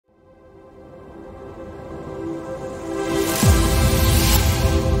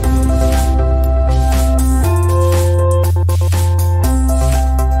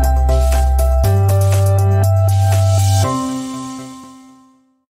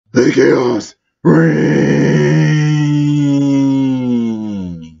the chaos reign.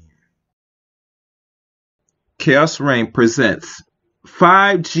 Chaos Reign presents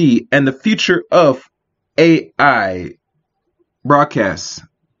 5G and the Future of AI broadcast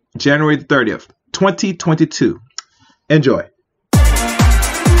January 30th, 2022. Enjoy.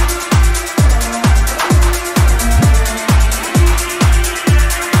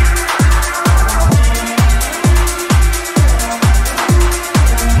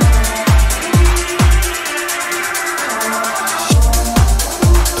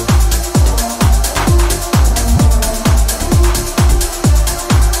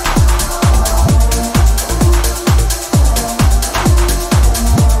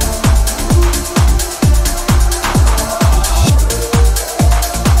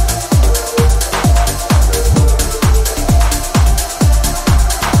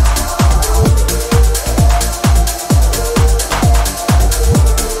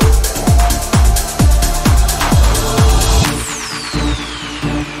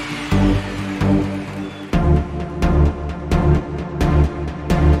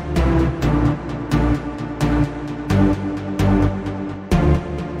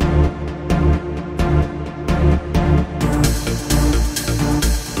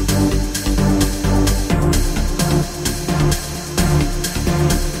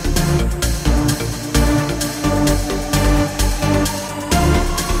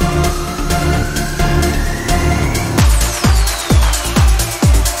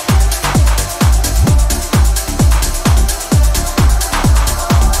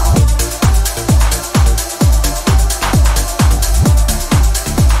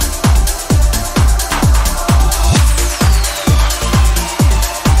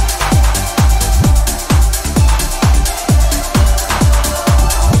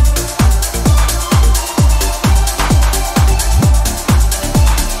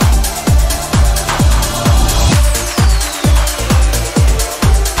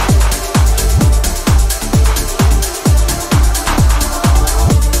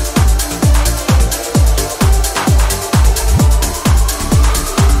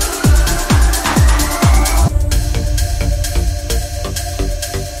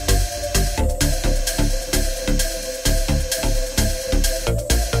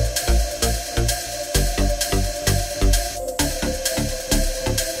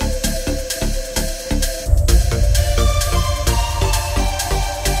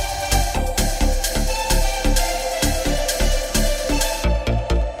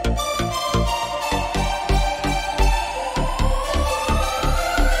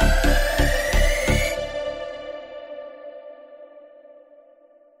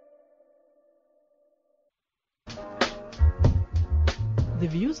 The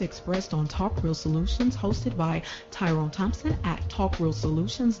views expressed on Talk Real Solutions, hosted by Tyrone Thompson at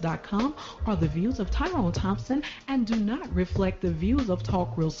TalkRealSolutions.com, are the views of Tyrone Thompson and do not reflect the views of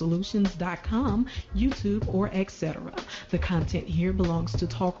TalkRealSolutions.com, YouTube, or etc. The content here belongs to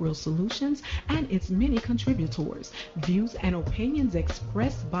Talk Real Solutions and its many contributors. Views and opinions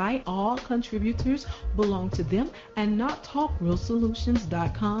expressed by all contributors belong to them and not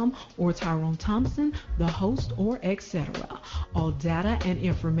TalkRealSolutions.com or Tyrone Thompson, the host, or etc. All data and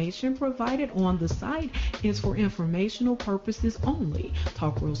information provided on the site is for informational purposes only.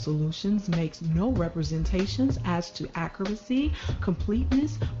 Talk Real Solutions makes no representations as to accuracy,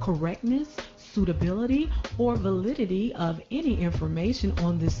 completeness, correctness, suitability, or validity of any information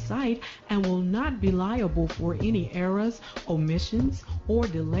on this site and will not be liable for any errors, omissions, or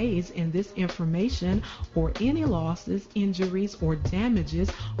delays in this information or any losses, injuries, or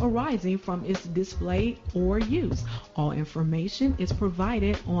damages arising from its display or use. All information is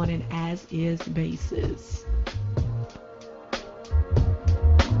provided on an as-is basis.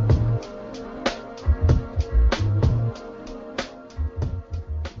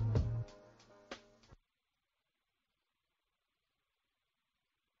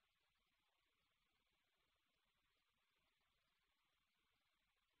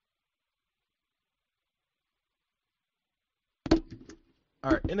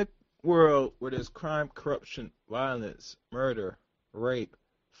 All right, in a world where there's crime, corruption, violence, murder, rape,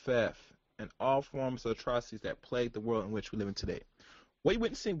 theft, and all forms of atrocities that plague the world in which we live in today, what you're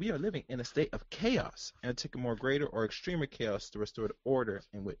witnessing, we are living in a state of chaos and take a more greater or extremer chaos to restore the order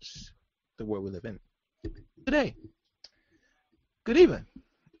in which the world we live in today. Good evening.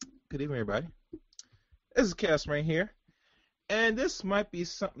 Good evening, everybody. This is Chaos right here, and this might be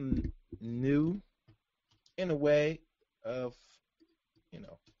something new in a way of,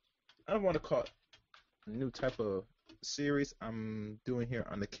 I don't want to call it a new type of series I'm doing here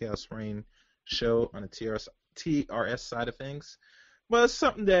on the Chaos Reign show on the TRS side of things. But it's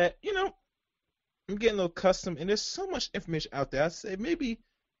something that, I'm getting a little custom, and there's so much information out there. I say maybe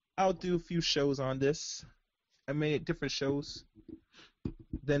I'll do a few shows on this. I made different shows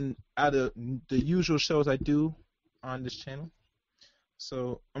than out of the usual shows I do on this channel.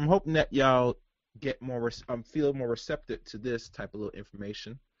 So I'm hoping that y'all get more, feel more receptive to this type of little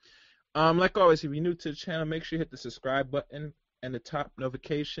information. Like always, if you're new to the channel, make sure you hit the subscribe button and the top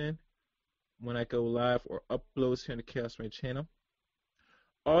notification when I go live or uploads here in the Chaos Rain channel.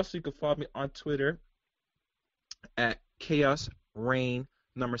 Also, you can follow me on Twitter at Chaos Rain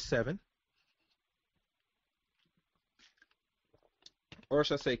number 7. Or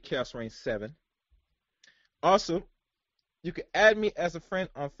should I say Chaos Rain 7. Also, you can add me as a friend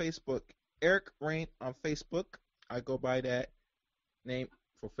on Facebook, Eric Rain on Facebook. I go by that name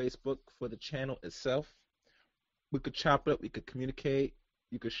for Facebook for the channel itself. We could chop it up, we could communicate,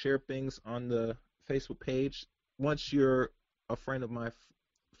 you could share things on the Facebook page. Once you're a friend of mine's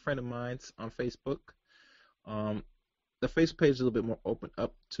on Facebook, the Facebook page is a little bit more open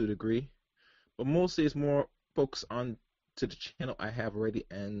up to a degree, but mostly it's more focused on to the channel I have already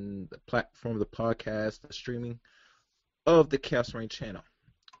and the platform, the podcast, the streaming of the Chaos Rain channel.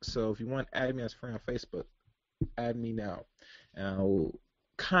 So if you want to add me as a friend on Facebook, add me now, and I'll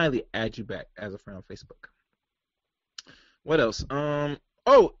kindly add you back as a friend on Facebook. What else?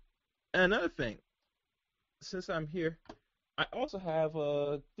 Oh, and another thing. Since I'm here, I also have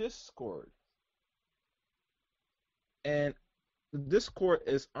a Discord. And the Discord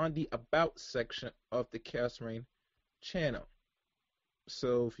is on the About section of the Chaos Rain channel.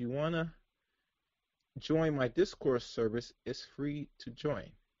 So if you want to join my Discord service, it's free to join.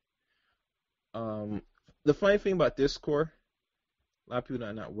 The funny thing about Discord, a lot of people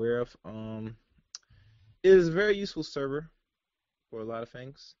are not aware of, it is a very useful server for a lot of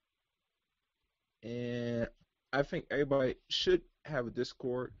things. And I think everybody should have a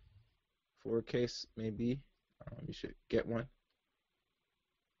Discord for a case maybe. You should get one.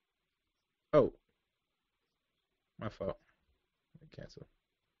 Oh, my fault. Cancel.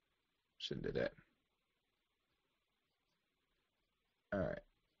 Shouldn't do that. Alright.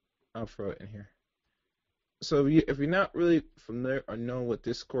 I'll throw it in here. So if you're not really familiar or know what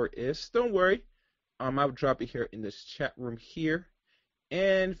Discord is, don't worry. I'll drop it here in this chat room here.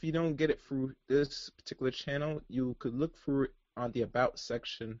 And if you don't get it through this particular channel, you could look through it on the About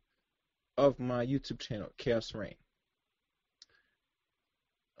section of my YouTube channel, Chaos Rain.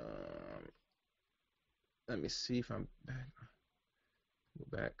 Let me see if I'm back. Go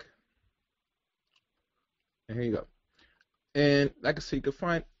back. And here you go. And like I said, you can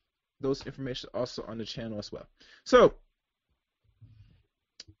find those information also on the channel as well. So,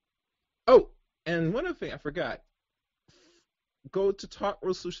 oh, and one other thing I forgot. Go to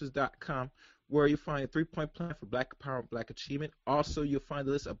talkrealsolutions.com where you find a 3-point plan for Black Empowerment, Black Achievement. Also, you'll find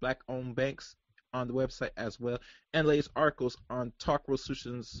the list of Black-owned banks on the website as well, and latest articles on Talk Real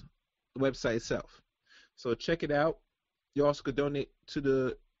Solutions website itself. So check it out. You also could donate to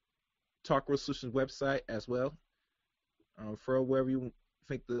the Talk Real Solutions website as well. For wherever you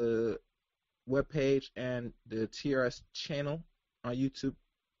think the webpage and the T.R.S. channel on YouTube,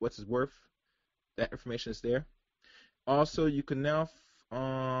 what's it worth, that information is there. Also, you can now,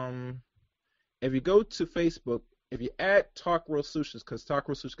 if you go to Facebook, if you add Talk Real Solutions, because Talk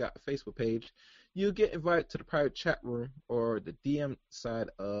Real Solutions got a Facebook page, you get invited to the private chat room or the DM side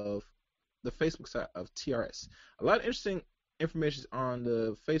of the Facebook side of T.R.S. A lot of interesting information on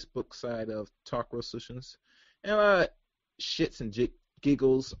the Facebook side of Talk Real Solutions, and a lot of shits and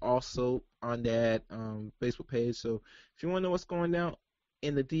giggles also on that Facebook page. So if you want to know what's going down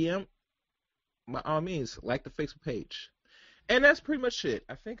in the DM, by all means, like the Facebook page. And that's pretty much it.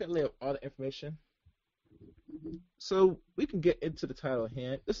 I think I laid out all the information. So we can get into the title at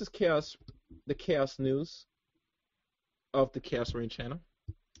hand. This is the Chaos News of the Chaos Rain channel.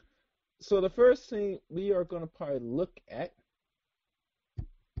 So the first thing we are going to probably look at,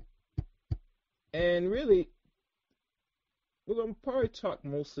 and really, we're going to probably talk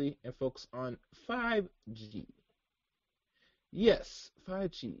mostly and focus on 5G. Yes,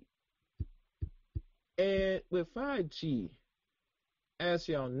 5G. And with 5G, as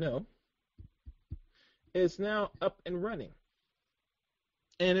y'all know, it's now up and running.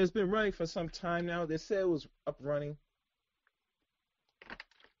 And it's been running for some time now. They said it was up running.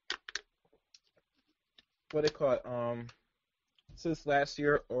 What they call it? Since last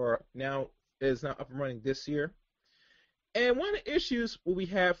year, or now it is now up and running this year. And one of the issues we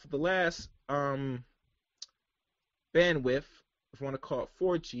have for the last bandwidth, if you want to call it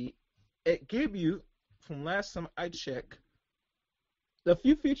 4G, it gave you, from last time I checked, the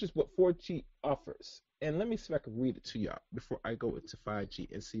few features what 4G offers. And let me see if I can read it to y'all before I go into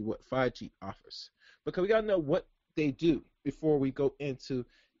 5G and see what 5G offers. Because we got to know what they do before we go into,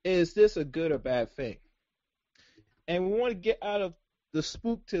 is this a good or bad thing? And we want to get out of the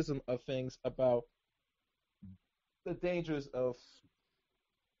spooktism of things about the dangers of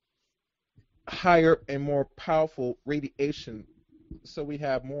higher and more powerful radiation, so we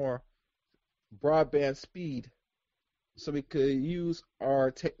have more broadband speed, so we could use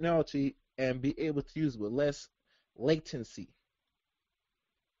our technology and be able to use it with less latency,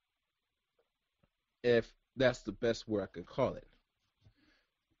 if that's the best word I could call it.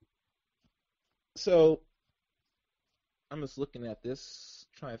 So I'm just looking at this,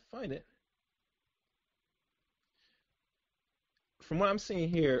 trying to find it. From what I'm seeing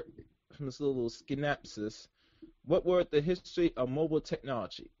here, from this little synopsis, what were the history of mobile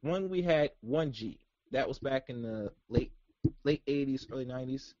technology? One, we had 1G. That was back in the late 80s, early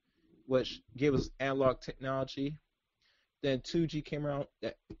 90s, which gave us analog technology. Then 2G came around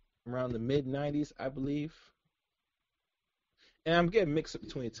around the mid 90s, I believe. And I'm getting mixed up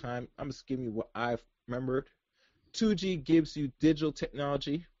between the time. I'm just giving you what I've remembered. 2G gives you digital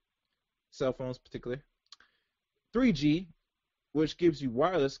technology, cell phones particularly. 3G, which gives you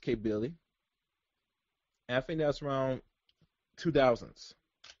wireless capability. And I think that's around 2000s.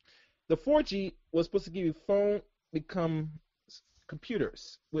 The 4G was supposed to give you phone become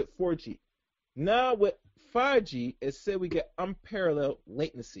computers with 4G. Now with 5G, it said we get unparalleled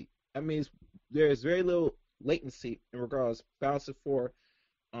latency. That means there is very little latency in regards to bouncing for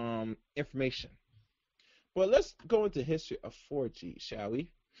information. But let's go into history of 4G, shall we?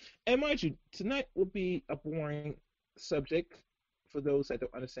 And mind you, tonight will be a boring subject for those that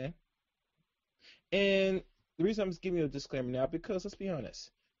don't understand. And the reason I'm just giving you a disclaimer now, because let's be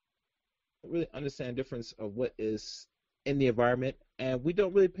honest, I don't really understand the difference of what is in the environment, and we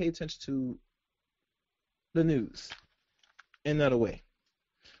don't really pay attention to the news in another way.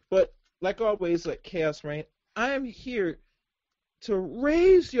 But like always, like Chaos Reign, I am here to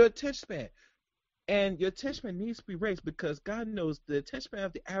raise your attention span. And your attention span needs to be raised, because God knows the attention span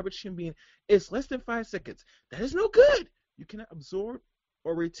of the average human being is less than 5 seconds. That is no good. You cannot absorb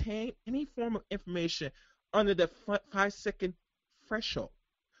or retain any form of information under the 5-second threshold.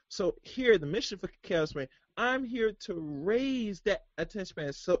 So here, the mission for Chaos Reign, I'm here to raise that attention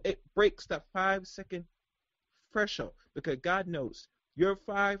span so it breaks that 5-second threshold, because God knows your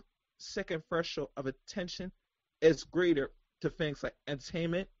 5-second threshold of attention is greater to things like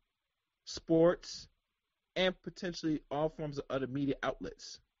entertainment, sports, and potentially all forms of other media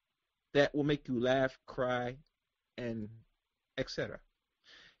outlets that will make you laugh, cry, and etc.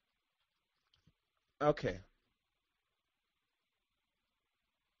 Okay.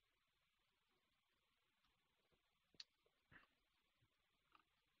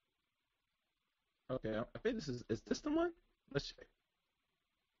 Okay, I think this is this the one? Let's check.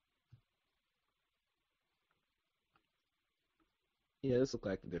 Yeah, this looks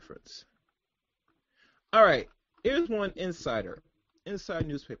like the difference. All right, here's one inside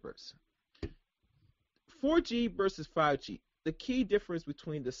newspapers. 4G versus 5G. The key difference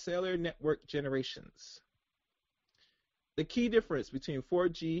between the cellular network generations. The key difference between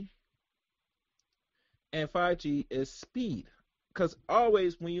 4G and 5G is speed. Because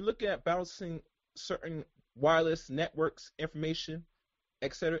always, when you look at bouncing certain wireless networks, information,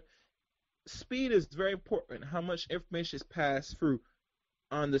 etc., speed is very important. How much information is passed through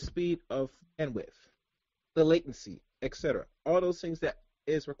on the speed of bandwidth, the latency, etc. All those things that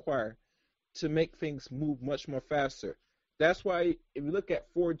is required to make things move much more faster. That's why if you look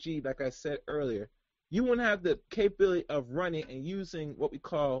at 4G, like I said earlier, you won't have the capability of running and using what we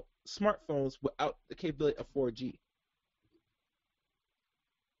call smartphones without the capability of 4G.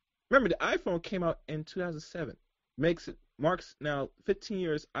 Remember, the iPhone came out in 2007. Marks now 15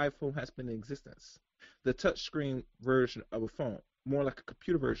 years iPhone has been in existence. The touchscreen version of a phone, more like a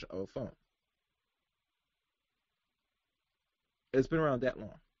computer version of a phone. It's been around that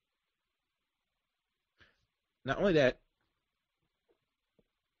long. Not only that,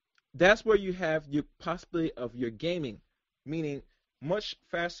 that's where you have your possibility of your gaming, meaning much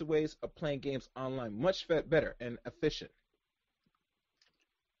faster ways of playing games online, much better and efficient.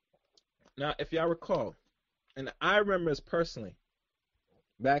 Now, if y'all recall, and I remember this personally,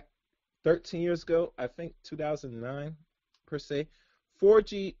 back 13 years ago, I think 2009 per se,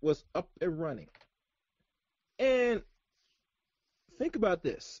 4G was up and running. And think about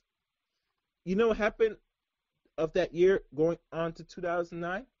this. You know what happened of that year going on to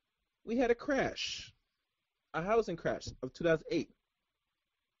 2009? We had a crash, a housing crash of 2008,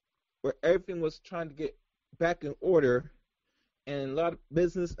 where everything was trying to get back in order, and a lot of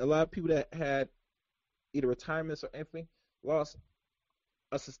business, a lot of people that had either retirements or anything, lost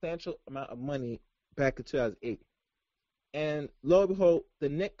a substantial amount of money back in 2008. And lo and behold, the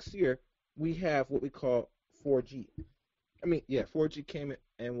next year we have what we call 4G. I mean, yeah, 4G came in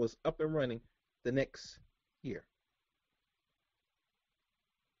and was up and running the next year.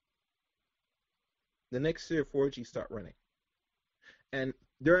 The next year, 4G start running. And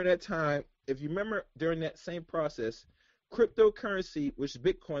during that time, if you remember, during that same process, cryptocurrency, which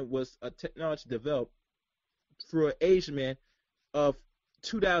Bitcoin was a technology developed through an Asian man of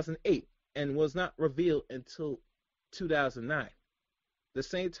 2008 and was not revealed until 2009. The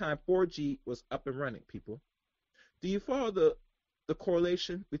same time 4G was up and running, people. Do you follow the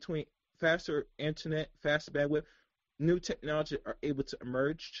correlation between faster internet, faster bandwidth, new technology are able to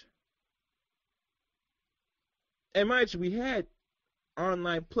emerge? And mind you, we had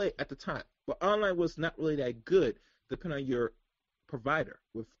online play at the time, but online was not really that good depending on your provider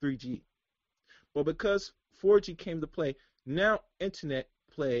with 3G. But because 4G came to play, now internet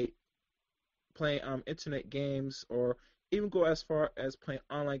play, playing internet games, or even go as far as playing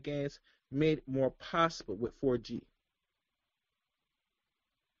online games, made it more possible with 4G.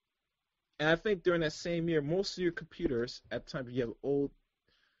 And I think during that same year, most of your computers, at the time if you have an old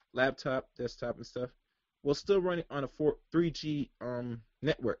laptop, desktop, and stuff, was still running on a 3G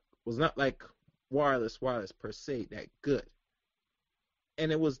network. It was not like wireless per se that good.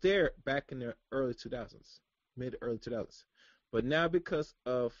 And it was there back in the early 2000s, mid early 2000s. But now because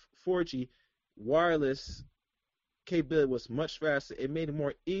of 4G, wireless capability was much faster. It made it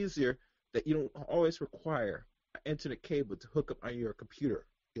more easier that you don't always require an internet cable to hook up on your computer,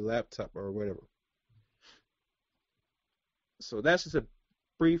 your laptop, or whatever. So that's just a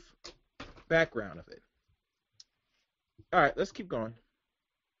brief background of it. All right, let's keep going.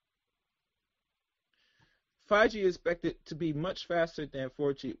 5G is expected to be much faster than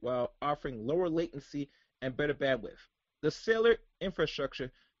 4G while offering lower latency and better bandwidth. The cellular infrastructure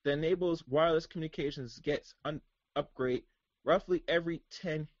that enables wireless communications gets upgrade roughly every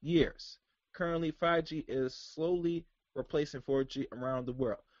 10 years. Currently, 5G is slowly replacing 4G around the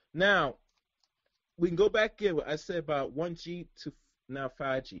world. Now, we can go back in what I said about 1G to now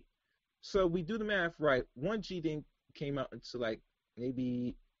 5G. So we do the math right. 1G then came out into like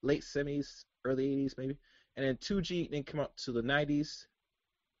maybe late 70s, early 80s maybe. And then 2G then come out to the 90s.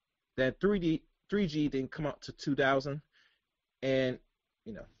 Then 3G then come out to 2000. And,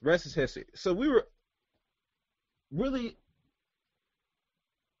 you know, the rest is history. So we were really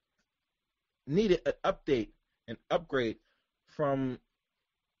needed an update, an upgrade from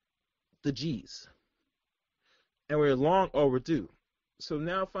the G's. And we're long overdue. So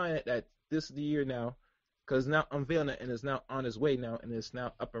now find that this is the year now, because now unveiling it and is now on its way now and is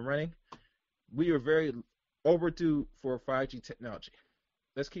now up and running. We are very overdue for 5G technology.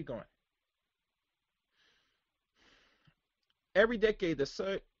 Let's keep going. Every decade,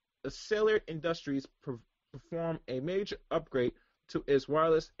 the cellular industries perform a major upgrade to its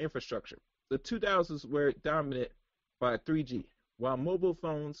wireless infrastructure. The 2000s were dominated by 3G, while mobile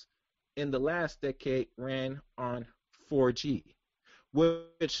phones in the last decade ran on 4G,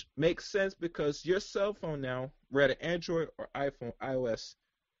 which makes sense because your cell phone now, whether Android or iPhone, iOS,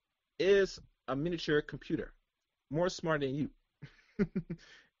 is a miniature computer, more smart than you.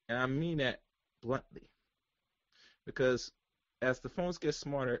 And I mean that bluntly, because as the phones get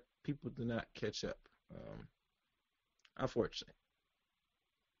smarter, people do not catch up, unfortunately.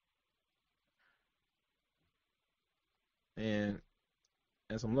 And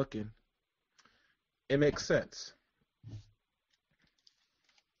as I'm looking, it makes sense.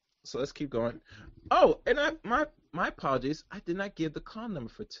 So let's keep going. Oh, and my apologies. I did not give the call number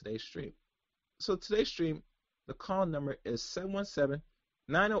for today's stream. So today's stream, the call number is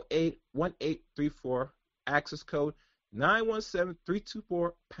 717-908-1834, access code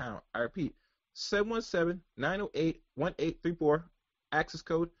 917-324-pound. I repeat, 717-908-1834, access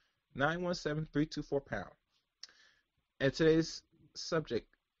code 917-324-pound. And today's subject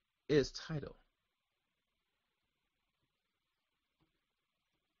is titled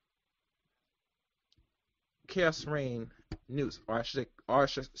Chaos Reign News, or I should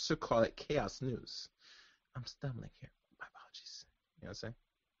call it Chaos News. I'm stumbling here. My apologies. You know what I'm saying?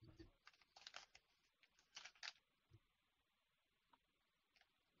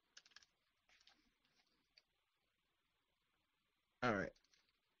 All right.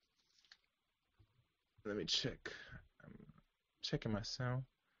 Let me check. I'm checking my sound.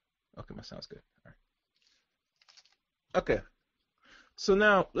 Okay, my sound's good. All right. Okay. So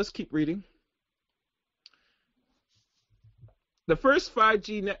now let's keep reading. The first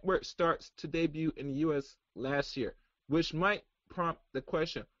 5G network starts to debut in the U.S. last year, which might prompt the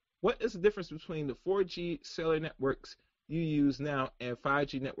question, What is the difference between the 4G cellular networks you use now and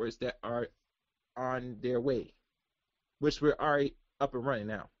 5G networks that are on their way, which we're already up and running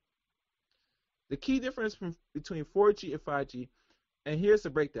now? The key difference between 4G and 5G, and here's the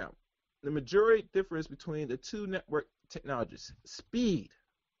breakdown. The majority difference between the two network technologies: speed.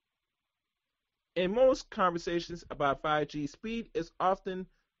 In most conversations about 5G, speed is often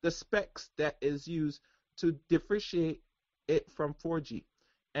the specs that is used to differentiate it from 4G,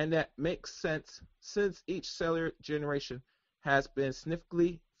 and that makes sense since each cellular generation has been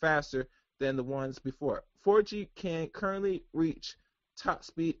significantly faster than the ones before. 4G can currently reach top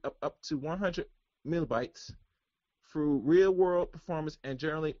speed of up to 100 megabytes through real-world performance and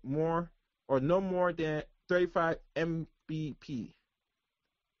generally more or no more than 35 Mbps.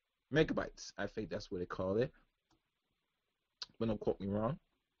 Megabytes, I think that's what they call it, but don't quote me wrong.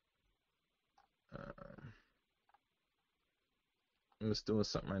 I'm just doing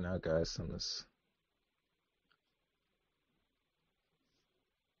something right now, guys, on this.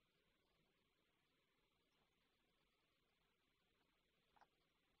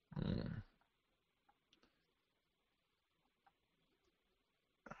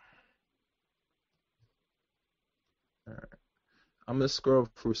 All right. I'm going to scroll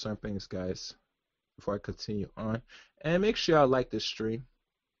through some things, guys, before I continue on. And make sure y'all like this stream.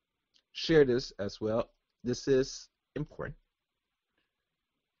 Share this as well. This is important.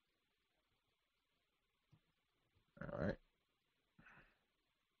 All right.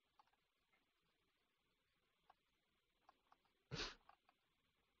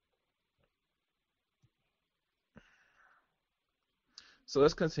 So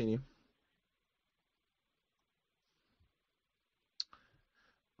let's continue.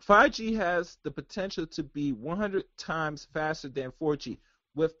 5G has the potential to be 100 times faster than 4G,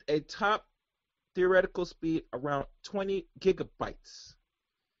 with a top theoretical speed around 20 gigabytes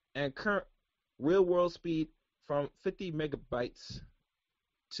and current real-world speed from 50 megabytes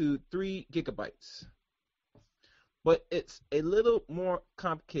to 3 gigabytes. But it's a little more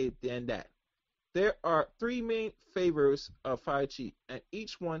complicated than that. There are three main flavors of 5G, and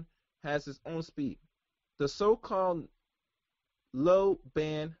each one has its own speed. The so-called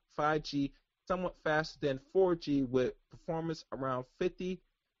low-band 5G somewhat faster than 4G with performance around 50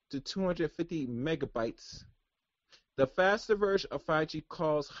 to 250 megabytes. The faster version of 5G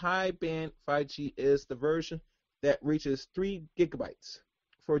called high-band 5G is the version that reaches 3 gigabytes.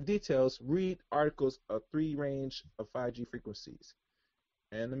 For details, read articles of three range of 5G frequencies.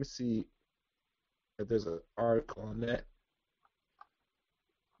 And let me see if there's an article on that.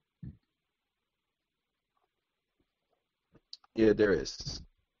 Yeah, there is.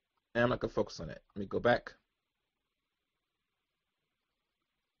 And I'm not going to focus on that. Let me go back.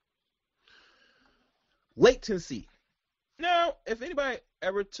 Latency. Now, if anybody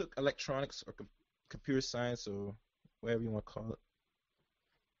ever took electronics or computer science or whatever you want to call it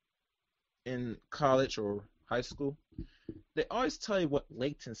in college or high school, they always tell you what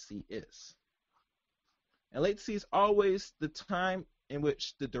latency is. And latency is always the time in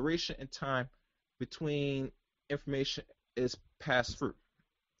which the duration and time between information is passed through.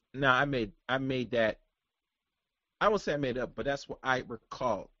 Now, I made that. I won't say I made it up, but that's what I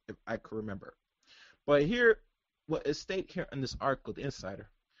recall, if I could remember. But here, what is stated here in this article, The Insider,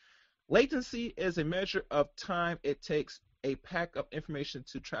 latency is a measure of time it takes a packet of information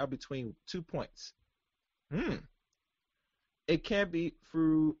to travel between 2 points. It can be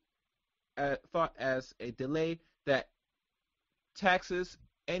through thought as a delay that taxes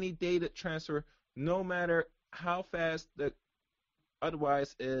any data transfer, no matter how fast the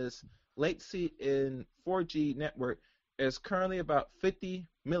otherwise is. Latency in 4G network is currently about 50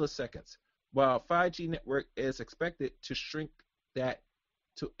 milliseconds, while 5G network is expected to shrink that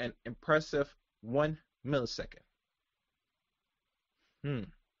to an impressive 1 millisecond.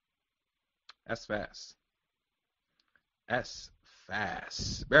 That's fast. That's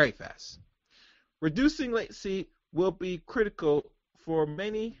fast. Very fast. Reducing latency will be critical for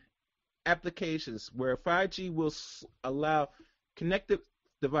many applications where 5G will allow connected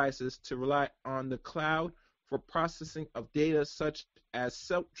devices to rely on the cloud for processing of data, such as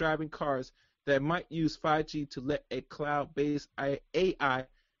self-driving cars that might use 5G to let a cloud-based AI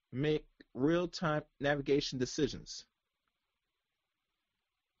make real-time navigation decisions.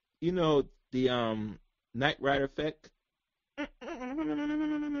 You know, the Knight Rider effect. In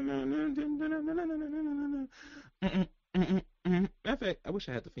fact, I wish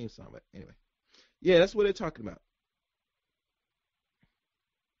I had the theme song, but anyway. Yeah, that's what they're talking about.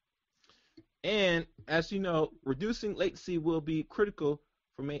 And as you know, reducing latency will be critical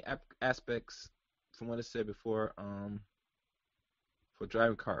for many aspects, from what I said before, for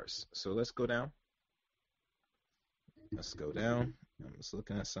driving cars. So let's go down. Let's go down. I'm just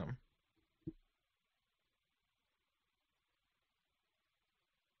looking at something.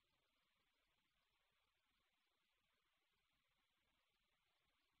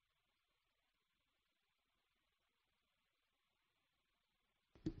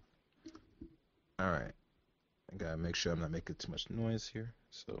 All right. I gotta make sure I'm not making too much noise here.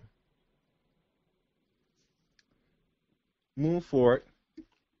 So move forward.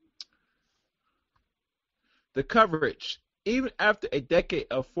 The coverage. Even after a decade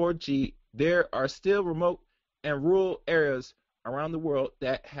of 4G, there are still remote and rural areas around the world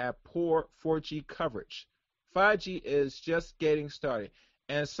that have poor 4G coverage. 5G is just getting started,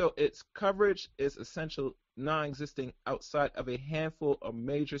 and so its coverage is essentially non-existing outside of a handful of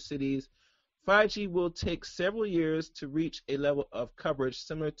major cities. 5G will take several years to reach a level of coverage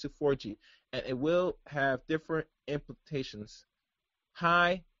similar to 4G, and it will have different implications: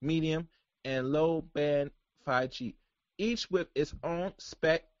 high, medium, and low band 5G, each with its own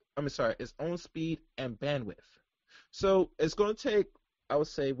its own speed and bandwidth. So it's going to take, I would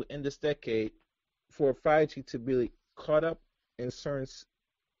say, within this decade, for 5G to really caught up in certain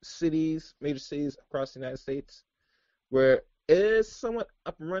cities, major cities across the United States, where it is somewhat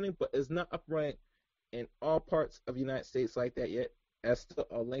up and running, but it's not up and running in all parts of the United States like that yet. That's still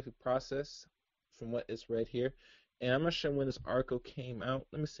a lengthy process from what is read here. And I'm not sure when this article came out.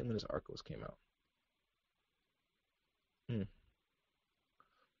 Let me see when this article came out.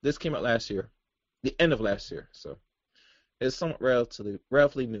 This came out last year, the end of last year. So it's somewhat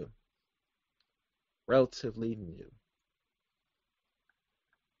relatively new. Relatively new.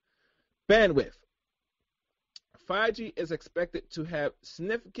 Bandwidth. 5G is expected to have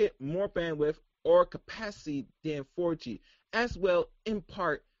significant more bandwidth or capacity than 4G. As well, in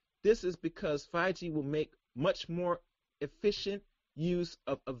part, this is because 5G will make much more efficient use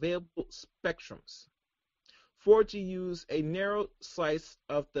of available spectrums. 4G used a narrow slice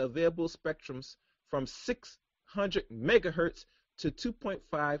of the available spectrums from 600 megahertz to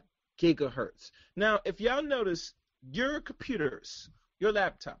 2.5 gigahertz. Now, if y'all notice, your computers, your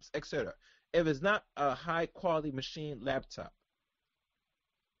laptops, etc., if it's not a high quality machine laptop,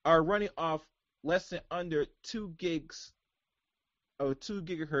 are running off less than under 2 gigs of 2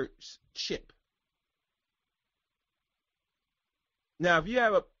 gigahertz chip. Now, if you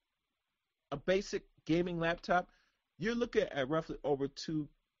have a basic gaming laptop, you're looking at roughly over 2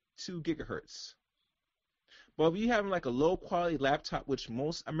 gigahertz. But if you have like a low quality laptop, which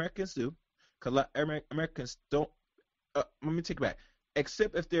most Americans do, because Americans don't, let me take it back,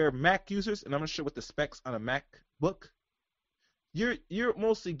 except if they're Mac users, and I'm not sure what the specs on a MacBook, you're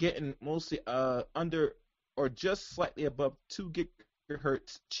mostly getting under or just slightly above 2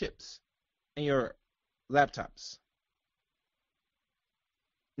 gigahertz chips in your laptops.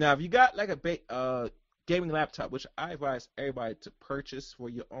 Now, if you got like a gaming laptop, which I advise everybody to purchase for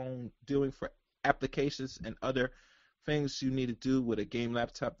your own doing for applications and other things you need to do with a game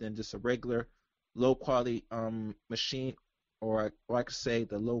laptop than just a regular low quality machine, or I could say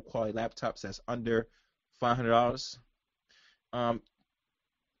the low quality laptops that's under $500.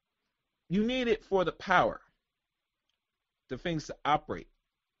 You need it for the power, the things to operate,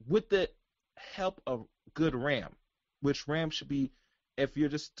 with the help of good RAM, which RAM should be, if you're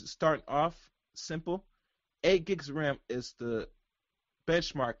just starting off simple, 8 gigs of RAM is the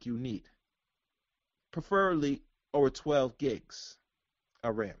benchmark you need, preferably over 12 gigs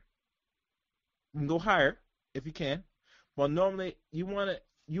of RAM. You can go higher if you can, but normally you want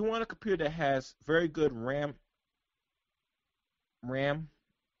a computer that has very good RAM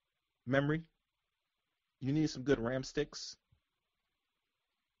memory. You need some good RAM sticks.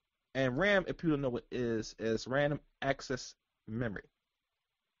 And RAM, if people don't know what it is random access memory.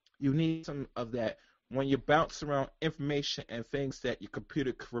 You need some of that when you bounce around information and things that your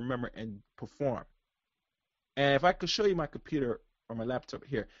computer can remember and perform. And if I could show you my computer or my laptop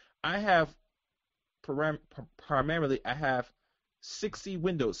here, I have primarily I have 60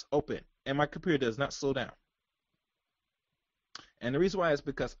 windows open, and my computer does not slow down. And the reason why is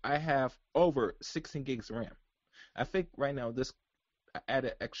because I have over 16 gigs of RAM. I think right now I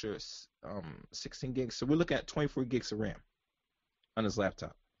added extra 16 gigs, so we're looking at 24 gigs of RAM on this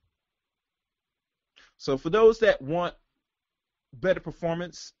laptop. So for those that want better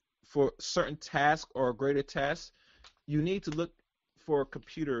performance for certain tasks or greater tasks, you need to look for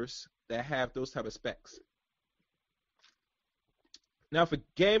computers that have those type of specs. Now for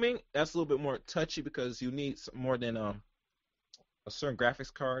gaming, that's a little bit more touchy because you need more than a certain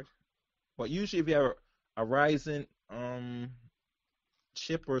graphics card. But usually if you have a Ryzen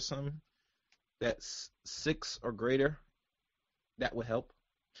chip or something that's 6 or greater, that would help.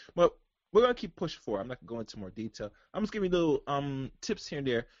 But we're gonna keep pushing forward. I'm not gonna go into more detail. I'm just giving you little tips here and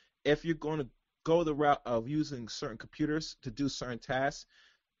there. If you're going to go the route of using certain computers to do certain tasks,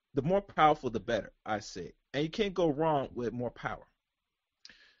 the more powerful, the better, I say. And you can't go wrong with more power.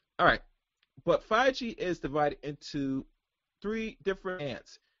 All right, but 5G is divided into three different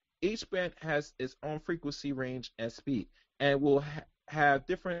bands. Each band has its own frequency range and speed, and will have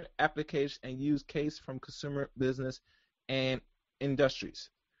different applications and use case from consumer, business, and industries.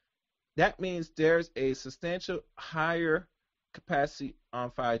 That means there's a substantial higher capacity on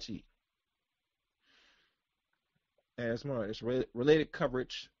 5G. And there's more. It's related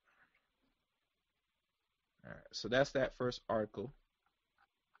coverage. All right, so that's that first article.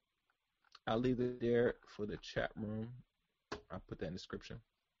 I'll leave it there for the chat room. I'll put that in the description.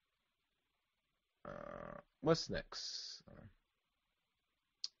 What's next?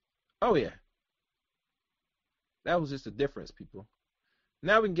 Oh yeah, that was just the difference, people.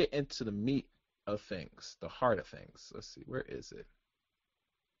 Now we can get into the meat of things, the heart of things. Let's see, where is it?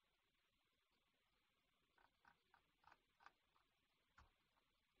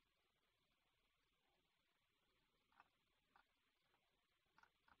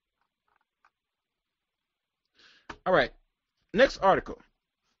 All right, next article.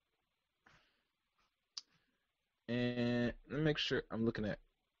 And let me make sure I'm looking at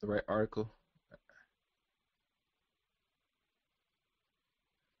the right article.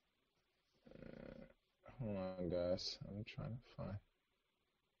 Hold on, guys. I'm trying to find.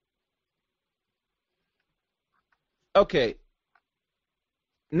 Okay.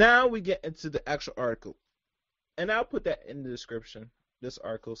 Now we get into the actual article. And I'll put that in the description, this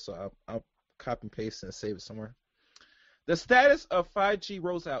article, so I'll copy and paste and save it somewhere. The status of 5G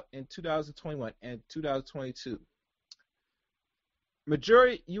rolls out in 2021 and 2022.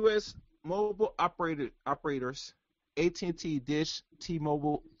 Majority U.S. mobile operators, AT&T, Dish,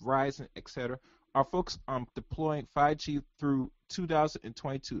 T-Mobile, Verizon, etc., are focused on deploying 5G through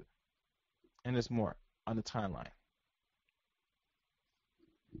 2022, and there's more on the timeline.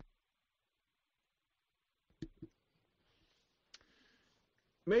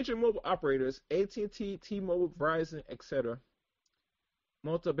 Major mobile operators, AT&T, T-Mobile, Verizon, etc.,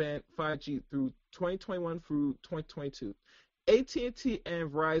 multi-band 5G through 2021 through 2022. AT&T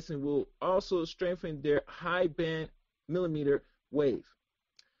and Verizon will also strengthen their high-band millimeter wave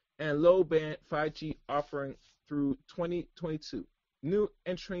and low-band 5G offering through 2022. New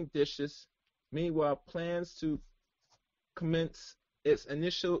entering dishes, meanwhile, plans to commence its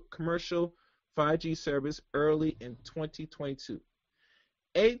initial commercial 5G service early in 2022.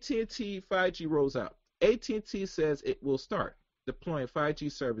 AT&T 5G rolls out. AT&T says it will start deploying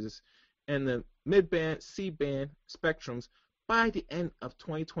 5G services in the mid-band, C-band spectrums by the end of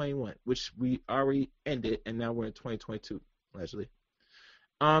 2021, which we already ended, and now we're in 2022, allegedly.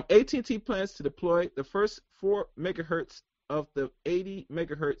 AT&T plans to deploy the first 4 megahertz of the 80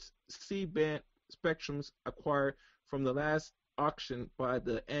 megahertz C-band spectrums acquired from the last auction by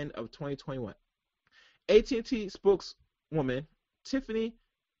the end of 2021. AT&T spokeswoman Tiffany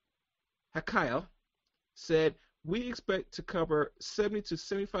Hakaya said, "We expect to cover 70 to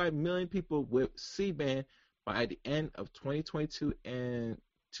 75 million people with C-band by the end of 2022 and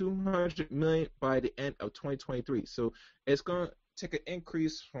 200 million by the end of 2023. So it's going to take an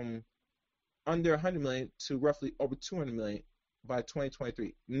increase from under 100 million to roughly over 200 million by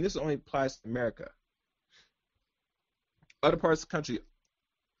 2023. And this only applies to America. Other parts of the country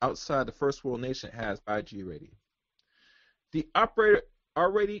outside the first world nation has 5G already. The operator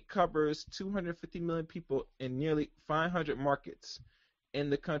already covers 250 million people in nearly 500 markets in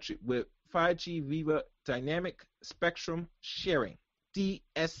the country with 5G Viva Dynamic Spectrum Sharing,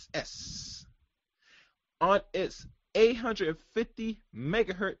 DSS. On its 850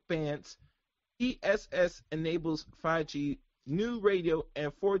 megahertz bands, DSS enables 5G new radio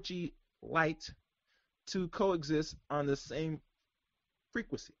and 4G light to coexist on the same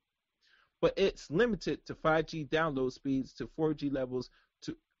frequency. But it's limited to 5G download speeds to 4G levels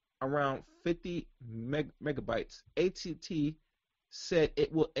to around 50 megabytes. AT&T said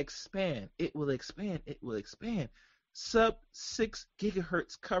it will expand. Sub 6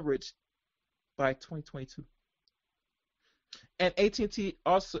 gigahertz coverage by 2022. And AT&T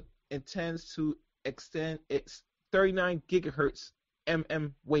also intends to extend its 39 gigahertz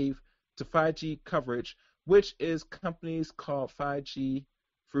wave to 5G coverage, which is companies call 5G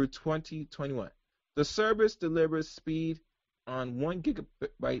through 2021. The service delivers speed on 1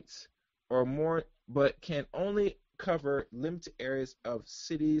 gigabytes or more, but can only cover limited areas of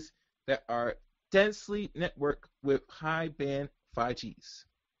cities that are densely networked with high band 5Gs.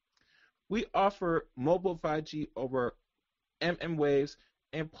 We offer mobile 5G over waves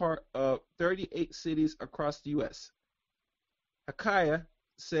in part of 38 cities across the U.S. Hakaya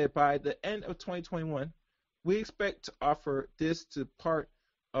said by the end of 2021, we expect to offer this to part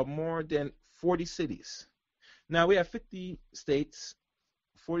of more than 40 cities. Now we have 50 states,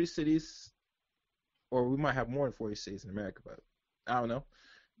 40 cities, or we might have more than 40 cities in America, but I don't know.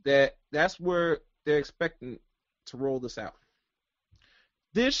 That's where they're expecting to roll this out.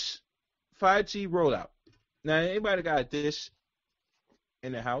 Dish 5G rollout. Now anybody got a dish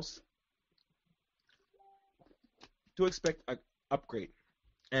in the house, do expect an upgrade.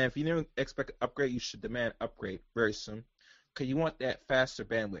 And if you didn't expect an upgrade, you should demand an upgrade very soon, because you want that faster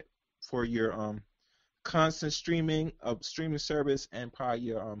bandwidth for your constant streaming of streaming service and probably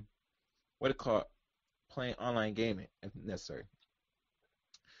your what do you call it, playing online gaming if necessary.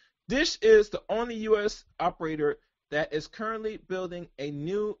 Dish is the only U.S. operator that is currently building a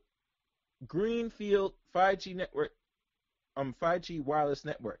new greenfield 5G network, 5G wireless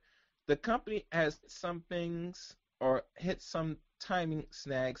network. The company has some things or hit some timing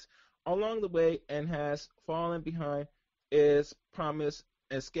snags along the way and has fallen behind its promise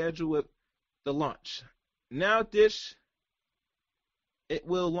and schedule with the launch. Now Dish, it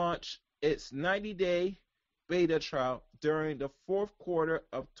will launch its 90-day beta trial during the fourth quarter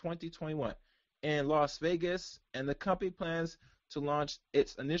of 2021 in Las Vegas, and the company plans to launch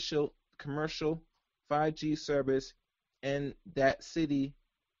its initial commercial 5G service in that city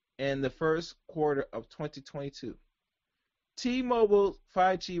in the first quarter of 2022. T-Mobile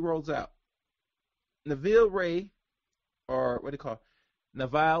 5G rolls out. Neville Ray, or what do you call it?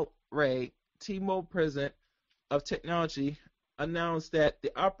 Naval Ray, T-Mobile president of technology, announced that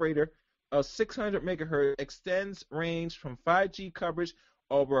the operator of 600 megahertz extends range from 5G coverage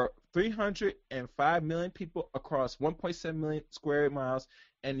over 305 million people across 1.7 million square miles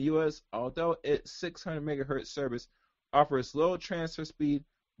in the U.S., although its 600 megahertz service offers low transfer speed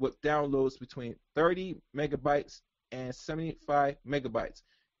with downloads between 30 megabytes and 75 megabytes.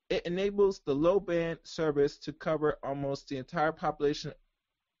 It enables the low-band service to cover almost the entire population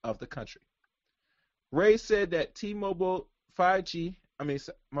of the country. Ray said that T-Mobile 5G,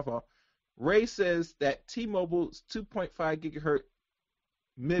 Ray says that T-Mobile's 2.5 gigahertz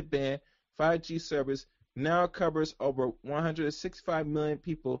mid-band 5G service now covers over 165 million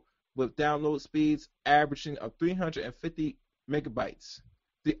people with download speeds averaging of 350 megabytes.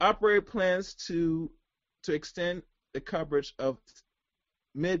 The operator plans to extend the coverage of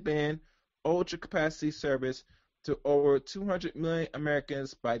mid-band ultra capacity service to over 200 million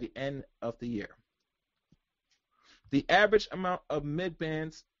Americans by the end of the year. The average amount of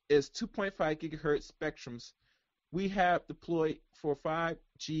mid-bands is 2.5 gigahertz spectrums we have deployed for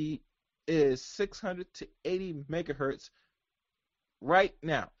 5G is 600 to 80 megahertz right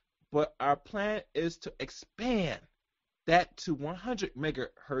now, but our plan is to expand that to 100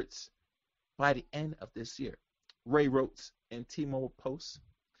 megahertz by the end of this year, Ray wrote in T-Mobile Post.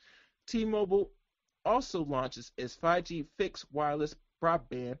 T-Mobile also launches its 5G fixed wireless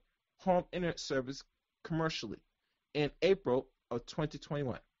broadband home internet service commercially in April of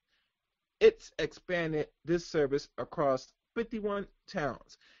 2021. It's expanded this service across 51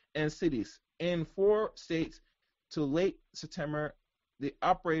 towns and cities in 4 states to late September. The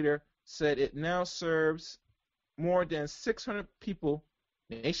operator said it now serves more than 600 people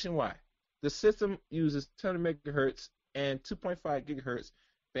nationwide. The system uses 200 megahertz and 2.5 gigahertz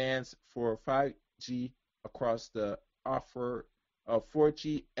bands for 5G across the offer of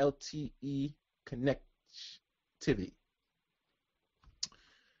 4G LTE connectivity.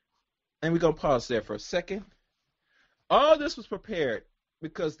 And we're going to pause there for a second. All this was prepared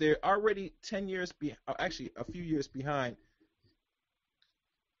because they're already 10 years actually a few years behind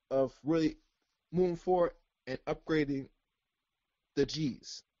of really moving forward and upgrading the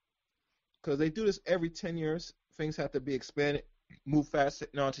G's. Because they do this every 10 years. Things have to be expanded, move fast.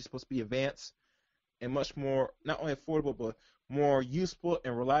 Technology is supposed to be advanced and much more, not only affordable, but more useful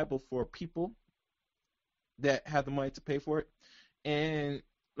and reliable for people that have the money to pay for it. And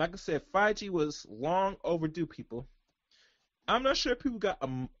like I said, 5G was long overdue, people. I'm not sure if people got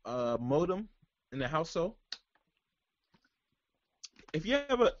a modem in the household. If you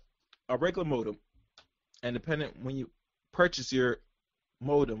have a regular modem, and depending when you purchase your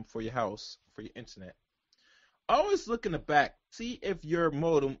modem for your house, for your internet, always look in the back, see if your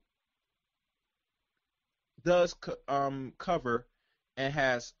modem does cover and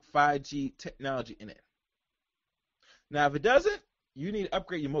has 5G technology in it. Now, if it doesn't, you need to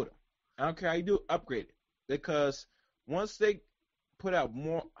upgrade your modem. I don't care how you do it, upgrade it. Because once they put out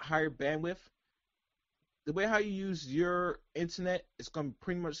more higher bandwidth, the way how you use your internet is going to be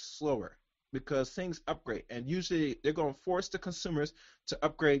pretty much slower. because things upgrade, and usually they're going to force the consumers to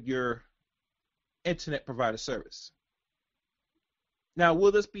upgrade your internet provider service. Now,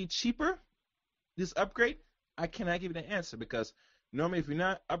 will this be cheaper, this upgrade? I cannot give you the answer because normally if you're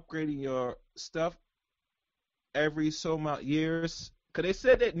not upgrading your stuff every so amount of years, because they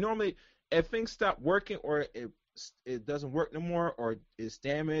said that normally if things stop working or it doesn't work no more or it's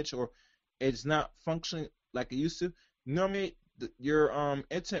damaged or it's not functioning like it used to, normally your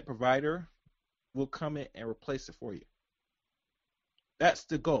internet provider will come in and replace it for you. That's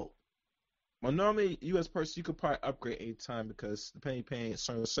the goal. Well, normally you as a person you could probably upgrade anytime because depending on paying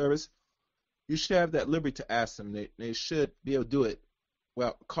certain service, you should have that liberty to ask them. They should be able to do it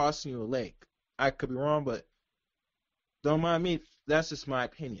without costing you a leg. I could be wrong, but don't mind me. That's just my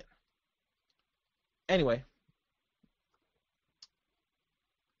opinion. Anyway,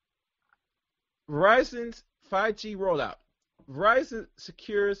 Verizon's 5G rollout. Verizon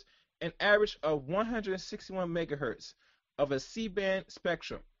secures an average of 161 megahertz of a C-band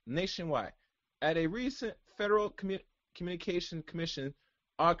spectrum nationwide. At a recent Federal Communication Commission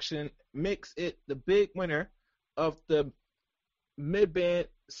auction, makes it the big winner of the mid-band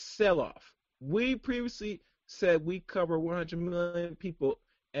sell-off. We previously said we cover 100 million people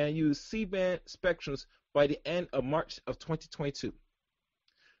and use C-band spectrums by the end of March of 2022.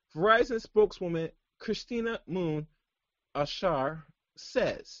 Verizon spokeswoman Christina Moon Ashar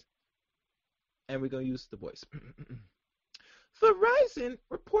says, and we're going to use the voice. Verizon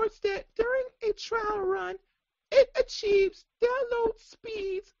reports that during a trial run, it achieves download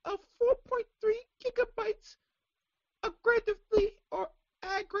speeds of 4.3 gigabytes aggressively or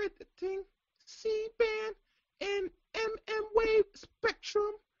aggregating C-band and mmWave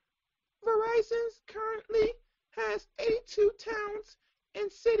spectrum. Verizon currently has 82 towns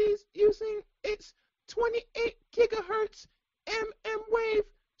and cities using its 28 gigahertz mmWave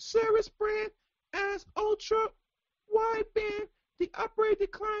service brand as ultra wideband. The operator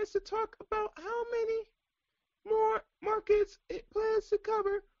declines to talk about how many more markets it plans to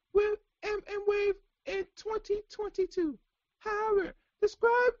cover with mmWave in 2022. However,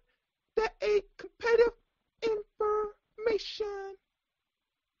 describe that a competitive information.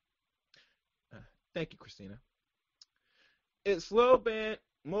 Thank you, Christina. Its low-band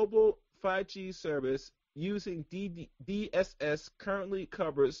mobile 5G service using DSS currently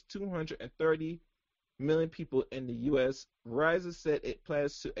covers 230 million people in the U.S. Verizon said it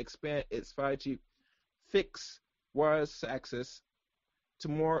plans to expand its 5G fixed wireless access to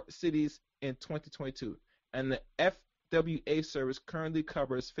more cities in 2022, and the FWA service currently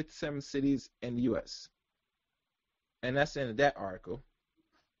covers 57 cities in the U.S. And that's the end of that article.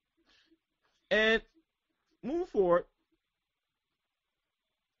 And moving forward,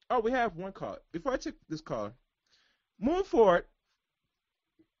 we have one call. Before I take this call, moving forward,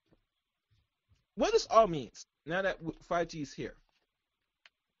 what this all means now that 5G is here.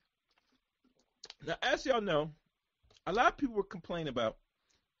 Now, as y'all know, a lot of people were complaining about,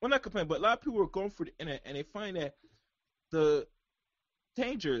 well, not complaining, but a lot of people were going through the internet and they find that the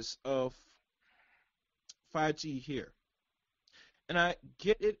dangers of 5G here. And I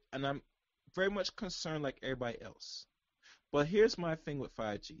get it, and I'm very much concerned like everybody else. But here's my thing with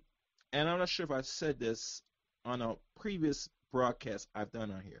 5G. And I'm not sure if I said this on a previous broadcast I've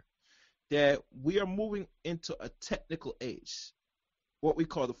done on here, that we are moving into a technical age, what we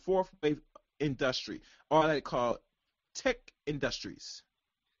call the fourth wave industry, or they call tech industries.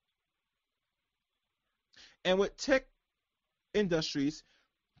 And with tech industries,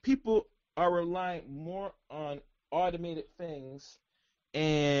 people are relying more on automated things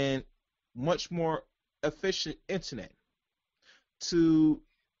and much more efficient internet to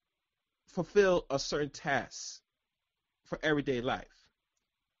fulfill a certain task for everyday life.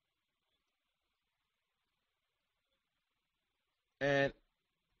 And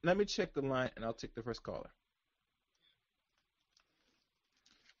let me check the line and I'll take the first caller.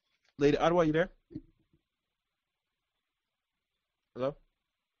 Lady Ottawa, you there? Hello?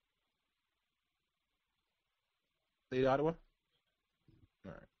 Lady Ottawa?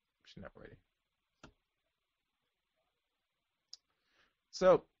 All right, she's not ready.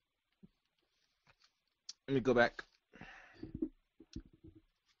 So, let me go back.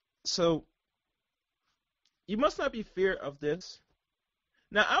 So, you must not be fear of this.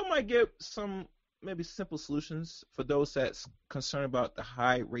 Now, I might give some maybe simple solutions for those that's concerned about the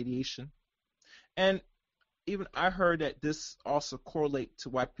high radiation. And even I heard that this also correlate to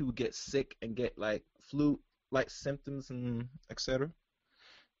why people get sick and get like flu-like symptoms and etc.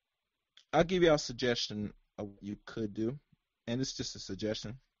 I'll give you a suggestion of what you could do, and it's just a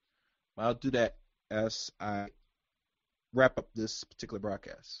suggestion. I'll do that as I wrap up this particular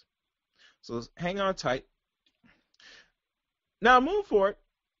broadcast. So hang on tight. Now move forward,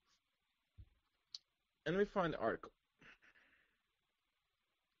 and let me find the article.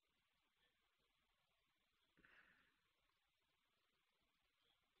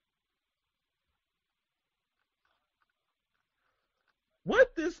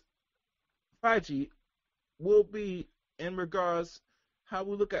 What this 5G will be in regards how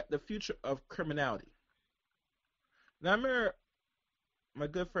we look at the future of criminality. Now I remember my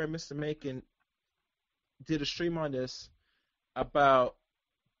good friend Mr. Macon did a stream on this about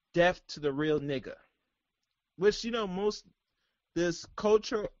death to the real nigga, which most this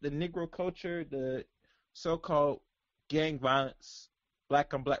culture, the Negro culture, the so-called gang violence,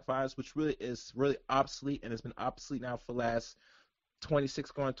 black on black violence, which really is really obsolete and has been obsolete now for the last 26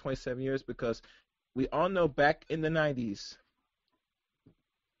 going 27 years, because we all know back in the 90s,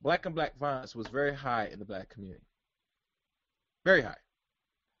 black on black violence was very high in the black community. Very high.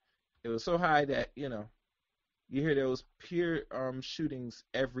 It was so high that, you hear there was peer shootings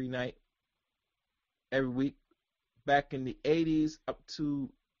every night, every week, back in the 80s up to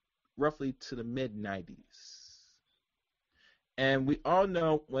roughly to the mid 90s. And we all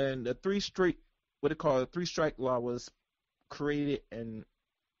know when the three strike law was created and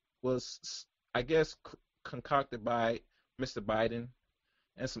was, I guess, concocted by Mr. Biden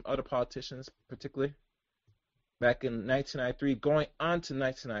and some other politicians, particularly back in 1993, going on to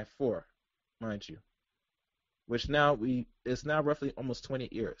 1994, mind you, which now it's now roughly almost 20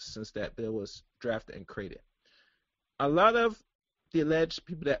 years since that bill was drafted and created. A lot of the alleged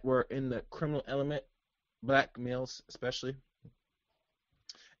people that were in the criminal element, black males especially,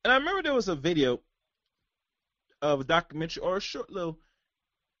 and I remember there was a video of a documentary or a short little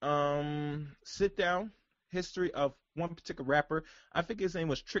sit down history of one particular rapper. I think his name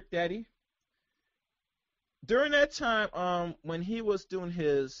was Trick Daddy. During that time, when he was doing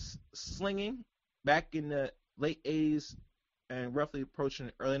his slinging back in the late 80s and roughly approaching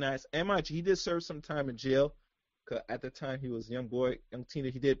the early 90s, and mind you, he did serve some time in jail. Cause at the time he was a young boy, young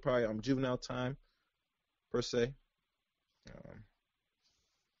teenager. He did probably juvenile time per se,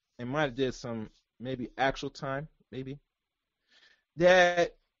 and might have did some maybe actual time, maybe.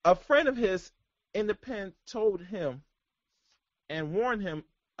 That a friend of his in the pen told him and warned him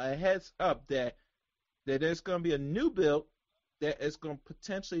a heads up that there's going to be a new bill that is going to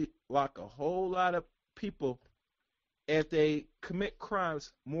potentially lock a whole lot of people if they commit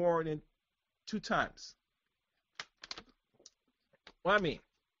crimes more than 2 times. What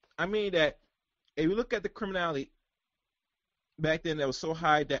I mean that if you look at the criminality back then that was so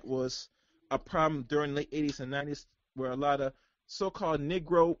high, that was a problem during the late 80s and 90s, where a lot of so-called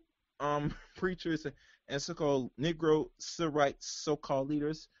Negro preachers and so-called Negro civil rights so-called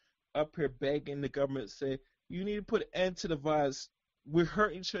leaders up here begging the government to say, you need to put an end to the violence. We're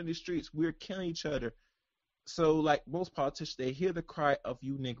hurting each other in the streets. We're killing each other. So like most politicians, they hear the cry of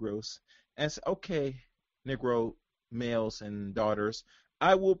you Negroes and say, okay, Negro males and daughters,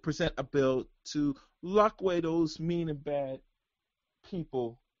 I will present a bill to lock away those mean and bad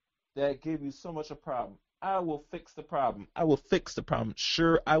people that give you so much a problem. I will fix the problem. I will fix the problem.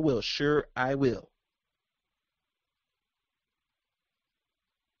 Sure, I will. Sure, I will.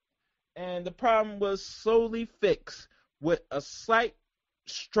 And the problem was solely fixed with a slight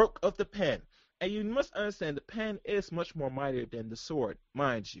stroke of the pen. And you must understand the pen is much more mightier than the sword,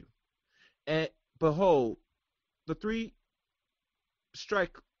 mind you. And behold, the 3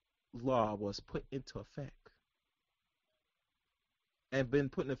 strike law was put into effect and been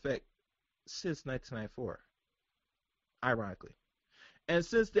put in effect since 1994, ironically. And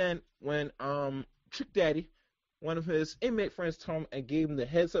since then, when Trick Daddy, one of his inmate friends, told him and gave him the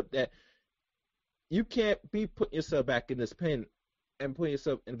heads up that you can't be putting yourself back in this pen and putting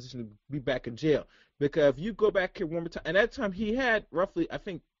yourself in a position to be back in jail, because if you go back here one more time, and at that time he had roughly, I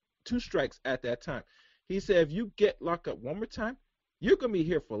think, 2 strikes at that time. He said if you get locked up one more time, you're gonna be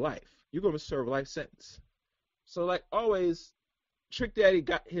here for life. You're gonna serve a life sentence. So like always, Trick Daddy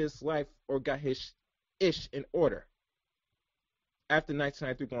got his life or got his ish in order after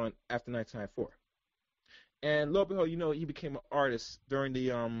 1993, going after 1994. And lo and behold, he became an artist during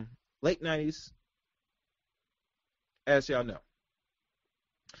the late 90s, as y'all know.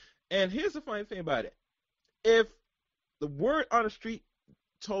 And here's the funny thing about it. If the word on the street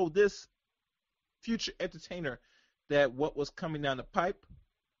told this future entertainer that what was coming down the pipe,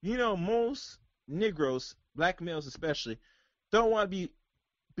 most Negroes, black males especially, don't want to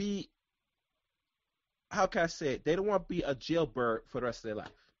be how can I say it? They don't want to be a jailbird for the rest of their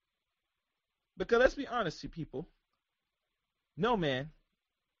life. Because let's be honest, you people, no man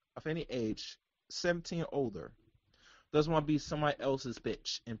of any age, 17 or older, doesn't want to be somebody else's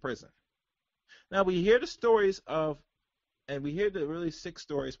bitch in prison. Now we hear the stories of, and we hear the really sick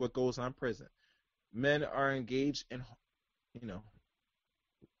stories what goes on in prison. Men are engaged in, you know,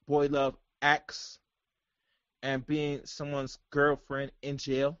 boy love acts and being someone's girlfriend in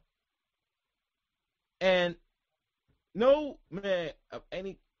jail. And no man of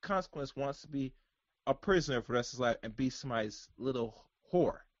any consequence wants to be a prisoner for the rest of his life and be somebody's little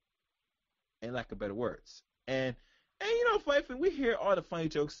whore, in lack of better words. And Fife, we hear all the funny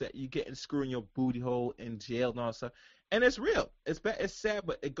jokes that you get in screwing your booty hole in jail and all that stuff. And it's real. It's bad, it's sad,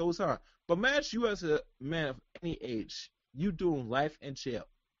 but it goes on. But imagine you as a man of any age, you doing life in jail.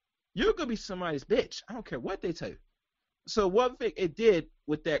 You're gonna be somebody's bitch. I don't care what they tell you. So one thing it did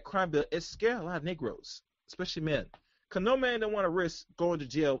with that crime bill, it scared a lot of Negroes, especially men. Cause no man don't want to risk going to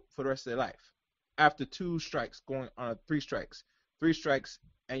jail for the rest of their life after 2 strikes, going on 3 strikes. 3 strikes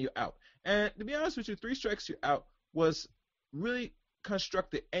and you're out. And to be honest with you, 3 strikes you're out was really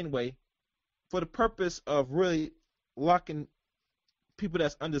constructed anyway for the purpose of really locking people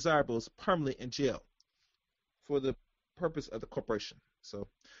that's undesirables permanently in jail for the purpose of the corporation. So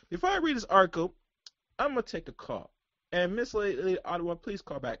before I read this article, I'm gonna take a call. And Miss Lady Ottawa, please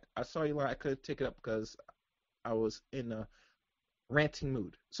call back. I saw you line. I could take it up because I was in a ranting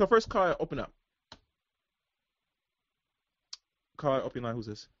mood. So first call, open up. Call, open line. Who's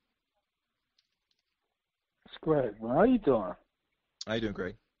this? It's Greg. Well, how you doing? How you doing,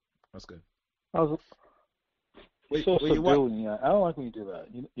 Greg? That's good. I was Wait, so you what? subdued. Yeah, I don't like when you do that.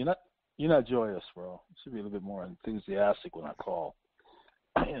 You're not joyous, bro. You should be a little bit more enthusiastic when I call.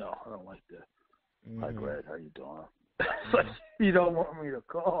 I don't like that. Hi, Greg. How you doing? You don't want me to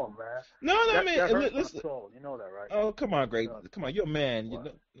call, man. No, that man. hurts Listen. my soul. You know that, right? Oh, come on, Greg. Come on, you're a man.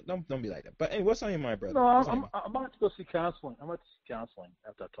 Don't be like that. But hey, what's on your mind, brother? No, I'm about to go see counseling. I'm about to see counseling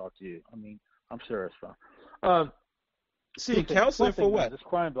after I talk to you. I mean, I'm serious, bro. See, counseling for what? Man, this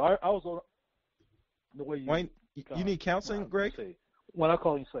crime bill. I was on the way you. Why, you need counseling, Greg? When I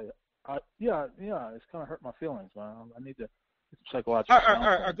call you, say, yeah, it's kind of hurt my feelings, man. I need to get some psychological. All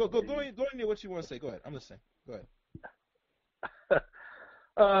right. Go into what you want to say. Go ahead. I'm listening. Go ahead.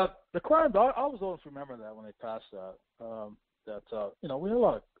 The crime bill. I was always remember that when they passed that. We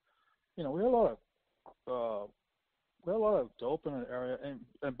had a lot of dope in the area,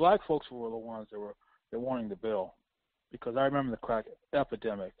 and black folks were the ones that were wanting the bill, because I remember the crack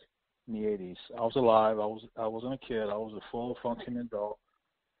epidemic in the 80s. I was alive. I wasn't a kid. I was a full functioning adult,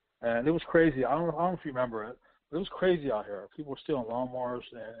 and it was crazy. I don't know if you remember it, but it was crazy out here. People were stealing lawnmowers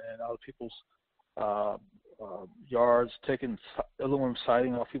and other people's yards, taking aluminum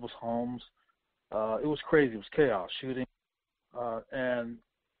siding off people's homes. It was crazy. It was chaos, shooting, and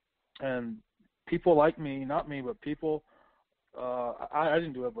people like me, not me, but people. I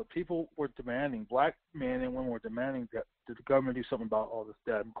didn't do it, but people were demanding. Black men and women were demanding that the government do something about all this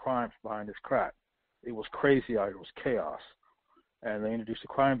damn crimes behind this crack. It was crazy out here. It was chaos, and they introduced the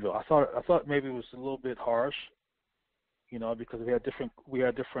crime bill. I thought maybe it was a little bit harsh, because we had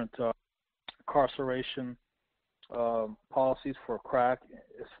different incarceration policies for crack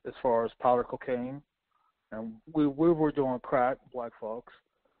as far as powder cocaine, and we were doing crack, black folks,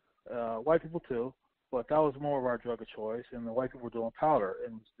 white people too, but that was more of our drug of choice, and the white people were doing powder,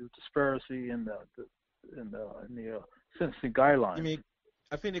 and the disparity in the sentencing guidelines. You mean,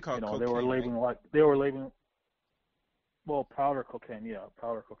 I think they call it cocaine, they were labeling right? Well, powder cocaine, yeah,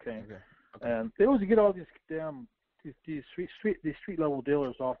 powder cocaine, Okay. And they was to get all these damn these street level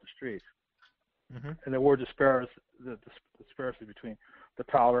dealers off the streets. Mm-hmm. And there were the disparity between the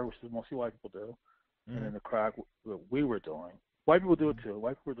powder, which is mostly white people do, and then the crack that we were doing. White people do it too.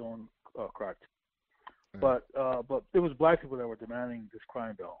 White people were doing crack too. Mm-hmm. But it was black people that were demanding this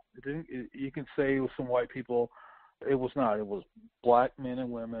crime bill. You can say it was some white people. It was not. It was black men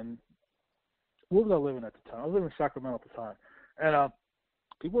and women. Where was I living at the time? I was living in Sacramento at the time. And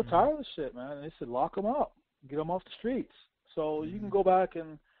people were tired of this shit, man. And they said, lock them up. Get them off the streets. So you can go back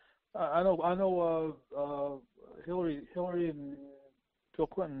and I know. Hillary and Bill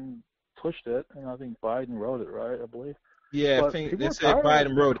Clinton pushed it, and I think Biden wrote it, right? I believe. Yeah, but I think they said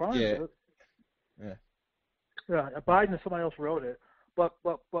Biden wrote it. Yeah. Biden and somebody else wrote it, but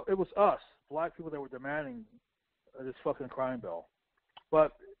it was us, black people, that were demanding this fucking crime bill.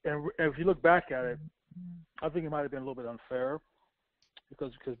 But and if you look back at it, I think it might have been a little bit unfair.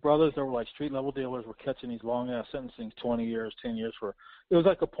 Because brothers that were like street level dealers were catching these long ass sentencing, 20 years, 10 years for. It was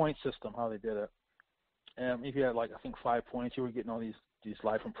like a point system how they did it. And if you had I think 5 points, you were getting all these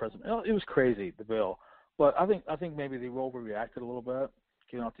life in prison. It was crazy, the bill. But I think maybe they overreacted a little bit,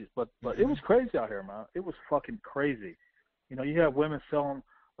 getting out these. But it was crazy out here, man. It was fucking crazy. You have women selling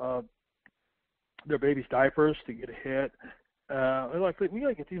their babies' diapers to get a hit. They're like, we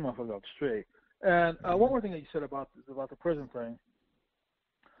gotta get these motherfuckers off the street. And one more thing that you said about the prison thing.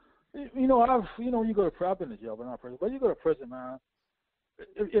 You know, you go to I've been to jail, but not prison. But you go to prison, man.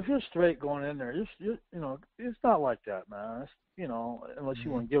 If you're straight going in there, you know, it's not like that, man. It's, you know, unless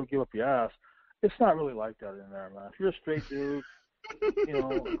you want to give up your ass, it's not really like that in there, man. If you're a straight dude, you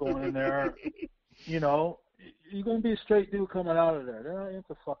know, going in there, you know, you're gonna be a straight dude coming out of there. They're not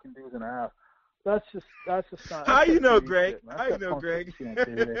into fucking dudes in the ass. That's just not. How you know, Greg? Shit, How you know, Greg? Because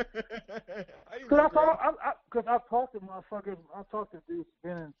I've talked to motherfuckers. I've talked to dudes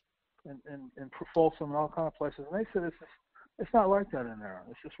been in Folsom and all kind of places, and they said it's not like that in there.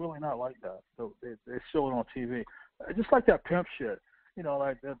 It's just really not like that. So they show it on TV, just like that pimp shit. You know,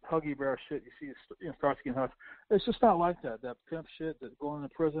 like that Huggy Bear shit you see, you know, Starsky and Hutch. It's just not like that. That pimp shit that going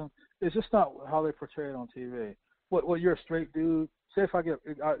into prison, it's just not how they portray it on TV. What you're a straight dude. Say if I go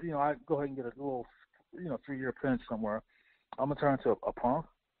ahead and get a little, you know, 3-year pinch somewhere, I'm gonna turn into a punk.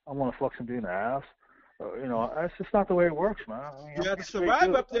 I want to fuck some dude in the ass. You know, that's just not the way it works, man. I mean, you have to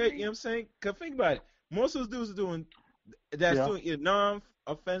survive up there. You know what I'm saying? Cause think about it. Most of those dudes are doing doing either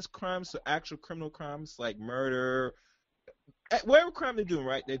non-offense crimes or actual criminal crimes like murder. Whatever crime they're doing,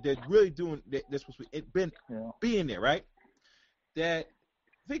 right? They're really doing. They're supposed to being there, right? That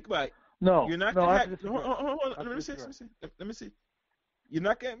think about it. No, you're not gonna have. Hold on. Let me see. You're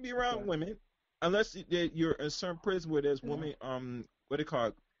not gonna be around women unless you're in a certain prison where there's women. What they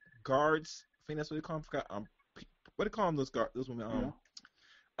call guards. I think that's what they call them. Forgot. What they call them? Those women.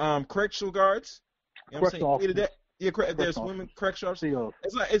 Correctional guards. You know what I'm saying? Either that. Yeah, correct. If there's women correctional officers.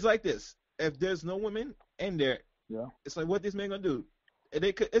 It's like this. If there's no women in there. Yeah. It's like what this man gonna do?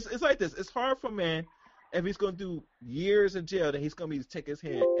 It's like this. It's hard for a man if he's gonna do years in jail that he's gonna be take his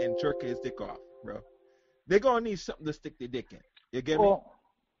hand and jerk his dick off, bro. They're gonna need something to stick their dick in. You get me?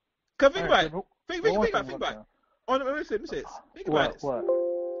 Cause think about it. Think about it. Oh, let me say this. Think about this.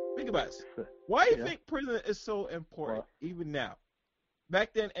 Think about this. Why do you think prison is so important even now?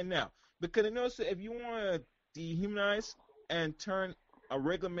 Back then and now. Because you notice that if you want to dehumanize and turn a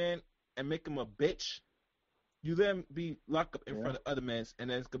regular man and make him a bitch, you then be locked up in front of other men,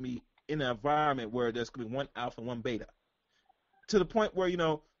 and then it's going to be in an environment where there's going to be one alpha and one beta. To the point where, you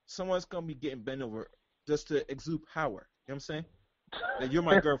know, someone's going to be getting bent over just to exude power. You know what I'm saying? That you're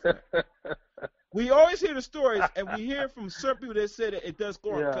my girlfriend. We always hear the stories, and we hear from certain people that say that it does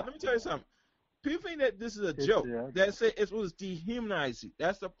go on. Let me tell you something. People think that this is a joke. That say it was dehumanize you.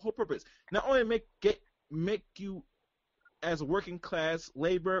 That's the whole purpose. Not only make you as a working class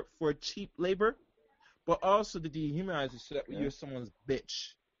labor for cheap labor, but also to dehumanize you so that you're someone's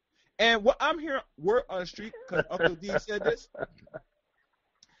bitch. And what I'm hearing word on the street, because Uncle D said this,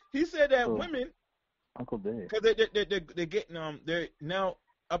 he said that women, Uncle D, because they're getting they're now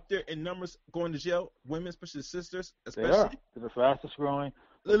up there in numbers going to jail. Women, especially sisters, especially they're the fastest growing.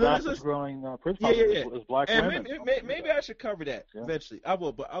 Prison is black women. Maybe I should cover that eventually. I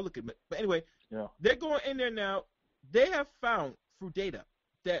will, but I'll look at it. But anyway, they're going in there now. They have found through data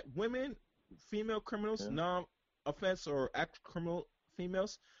that women, female criminals, non-offense or actual criminal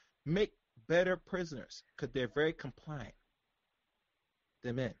females, make better prisoners because they're very compliant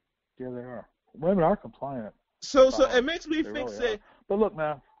than men. Yeah, they are. Women are compliant. So it makes me think really But look,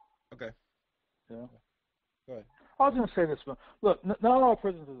 man. Okay. Yeah. Go ahead. I was going to say this, but look, not all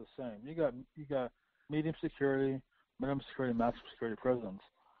prisons are the same. You got medium security, minimum security, maximum security prisons.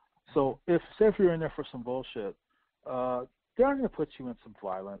 So if you're in there for some bullshit, they're not going to put you in some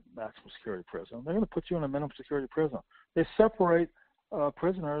violent maximum security prison. They're going to put you in a minimum security prison. They separate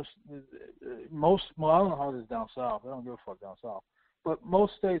prisoners. I don't know how it is down south. I don't give a fuck down south. But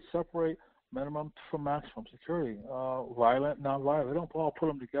most states separate minimum from maximum security, violent, non-violent. They don't all put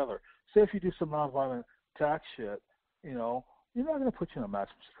them together. Say if you do some non-violent tax shit, you know, you're not going to put you in a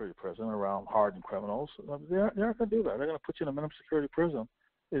maximum security prison around hardened criminals. They're not going to do that. They're going to put you in a minimum security prison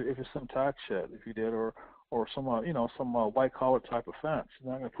if it's some tax shit, if you did, or some some white collar type offense.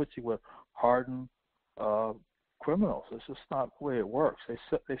 They're not going to put you with hardened criminals. It's just not the way it works.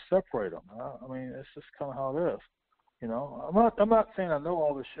 They separate them. I mean, it's just kind of how it is. You know, I'm not saying I know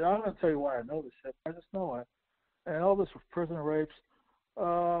all this shit. I'm going to tell you why I know this shit. I just know it. And all this with prison rapes. They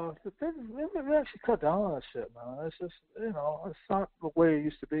actually cut down on that shit, man. It's just, you know, it's not the way it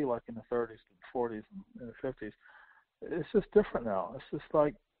used to be like in the 30s and 40s and the 50s. It's just different now. It's just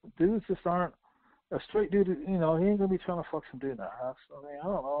like dudes just aren't a straight dude. You know, he ain't gonna be trying to fuck some dude in the house. I mean, I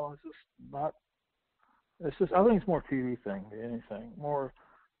don't know. It's just not. It's just. I think it's more TV thing than anything. More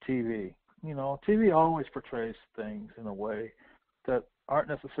TV. You know, TV always portrays things in a way that aren't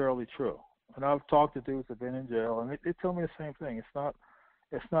necessarily true. And I've talked to dudes that've been in jail, and they tell me the same thing. It's not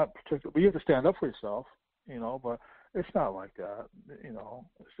particular. But you have to stand up for yourself, you know. But it's not like that, you know.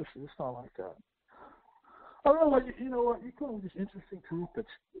 It's not like that. I don't know what you know. What you come up with this interesting topics,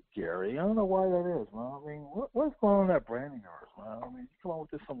 Gary. I don't know why that is, man. I mean, what's going on in that branding of yours, man? I mean, you come up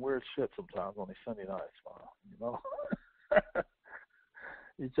with this some weird shit sometimes on these Sunday nights, man. You know,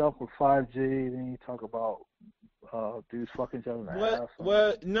 you jump from 5G, then you talk about dudes fucking each other in the ass.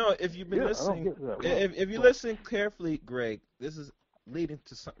 Well, no. If you've been Yeah, I don't listening, get that. if you listen carefully, Greg, this is leading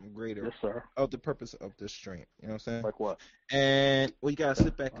to something greater. Yes, sir. Of the purpose of this stream. You know what I'm saying? Like what? And we gotta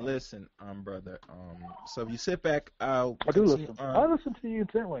sit back and listen, brother. So if you sit back, I'll I do continue listen. on. I listen to you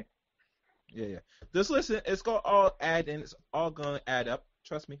intently. Yeah. Just listen. It's gonna all add in. It's all gonna add up.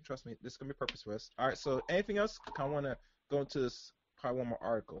 Trust me. This is gonna be a purpose for us. All right. So anything else? I want to go into this probably one more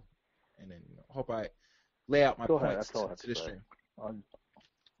article, and then hope I lay out my Go ahead. points That's all I have to this say. stream. All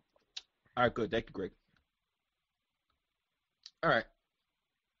right. Good. Thank you, Greg. All right.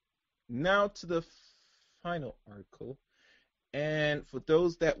 Now to the final article. And for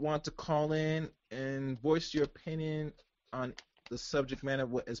those that want to call in and voice your opinion on the subject matter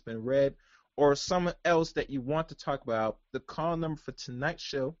of what has been read, or someone else that you want to talk about, the call number for tonight's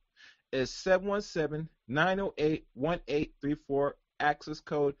show is 717-908-1834, access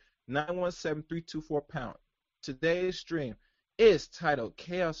code 917324#. Today's stream is titled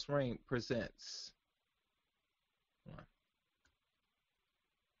Chaos Reign Presents.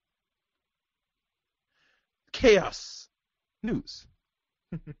 Chaos News.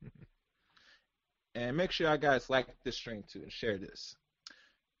 And make sure you guys like this stream too and share this.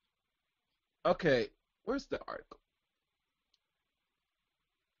 Okay, where's the article?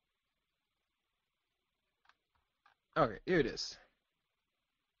 Okay, here it is.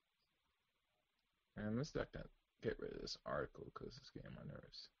 And let's not get rid of this article because it's getting my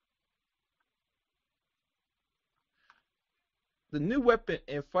nerves. The new weapon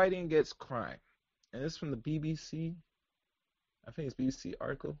in fighting against crime. And this is from the BBC. I think it's BBC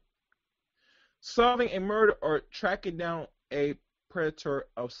article. Solving a murder or tracking down a predator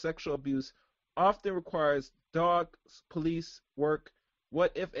of sexual abuse often requires dogs, police work.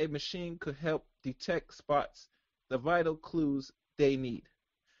 What if a machine could help detect spots, the vital clues they need?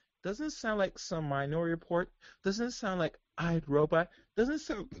 Doesn't it sound like some Minority Report? Doesn't it sound like Eyed Robot? Doesn't it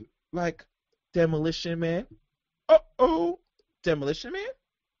sound like Demolition Man? Uh-oh, Demolition Man?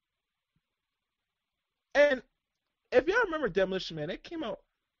 And if y'all remember Demolition Man, it came out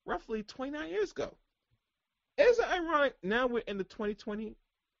roughly 29 years ago. Isn't it ironic now we're in the 2020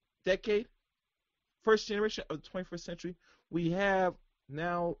 decade, first generation of the 21st century, we have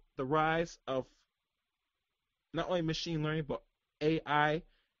now the rise of not only machine learning but AI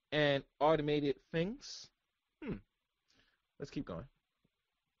and automated things? Let's keep going.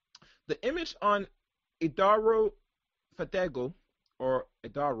 The image on Idaro Fadego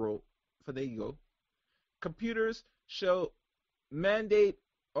computers show mandate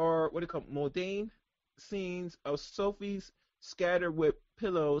or what do you call mundane scenes of Sophie's scattered with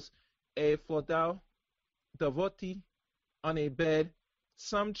pillows, a flodal devotee on a bed,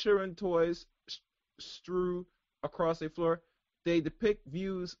 some children toys strew across a floor. They depict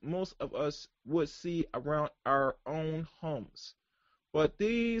views most of us would see around our own homes. But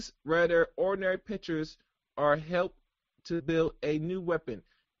these rather ordinary pictures are help to build a new weapon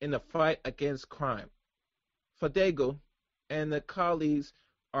in the fight against crime. Fadego and the colleagues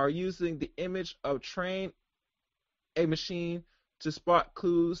are using the image of train a machine to spot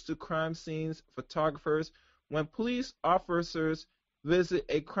clues to crime scenes. Photographers, when police officers visit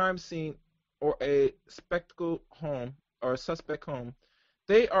a crime scene or a spectacle home or a suspect home,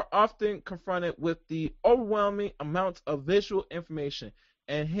 they are often confronted with the overwhelming amounts of visual information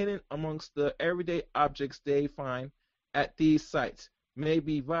and hidden amongst the everyday objects they find at these sites may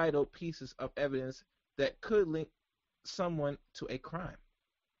be vital pieces of evidence that could link someone to a crime.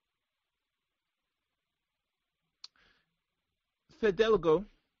 Fidalgo,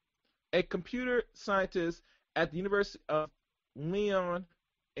 a computer scientist at the University of Leon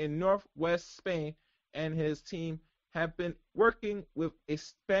in northwest Spain, and his team have been working with a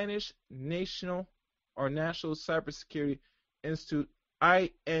Spanish national cybersecurity institute,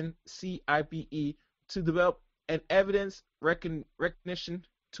 INCIBE, to develop an evidence recognition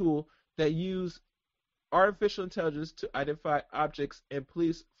tool that uses artificial intelligence to identify objects in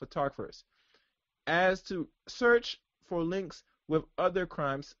police photographers as to search for links with other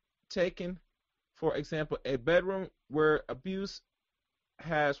crimes taken. For example, a bedroom where abuse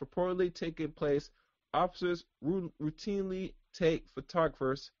has reportedly taken place. Officers routinely take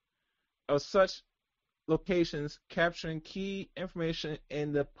photographs of such locations, capturing key information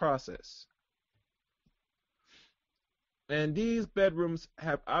in the process. And these bedrooms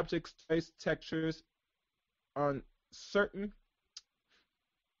have object trace, textures on certain,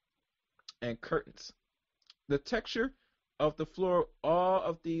 and curtains. the texture of the floor, all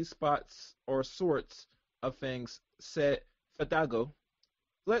of these spots or sorts of things, said Fadago.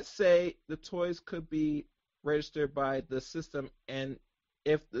 Let's say the toys could be registered by the system, and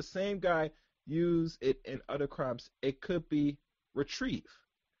if the same guy used it in other crimes, it could be retrieved.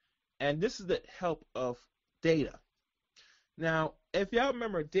 And this is the help of data. Now, if y'all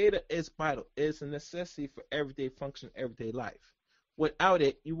remember, data is vital. It's a necessity for everyday function, everyday life. Without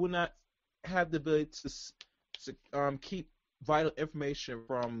it, you will not have the ability to keep vital information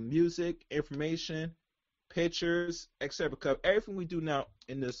from music, information, pictures, etc. Because everything we do now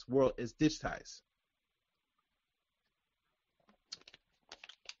in this world is digitized.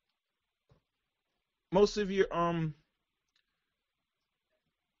 Most of your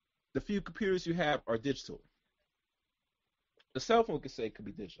the few computers you have are digital. The cell phone could say it could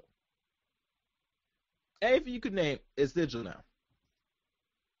be digital. Anything you could name is digital now.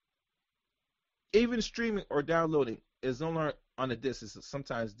 Even streaming or downloading is no longer on a disc. It's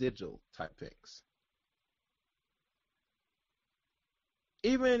sometimes digital type things.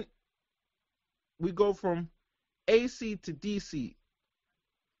 Even we go from AC to DC,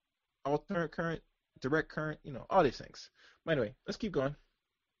 alternate current, direct current, all these things. But anyway, let's keep going.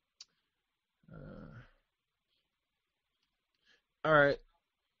 All right.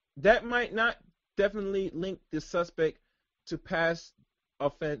 That might not definitely link the suspect to past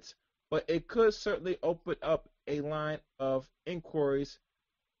offense, but it could certainly open up a line of inquiries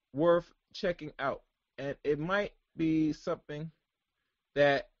worth checking out. And it might be something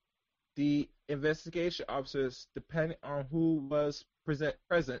that the investigation officers, depending on who was present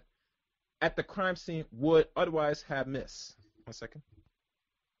at the crime scene, would otherwise have missed. 1 second.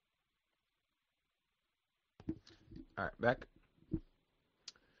 All right, back.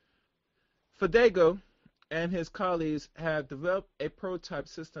 Fadago and his colleagues have developed a prototype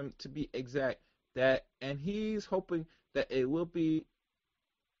system, to be exact, and he's hoping that it will be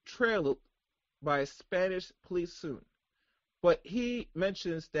trailed by Spanish police soon. But he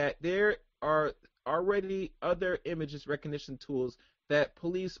mentions that there are already other images recognition tools that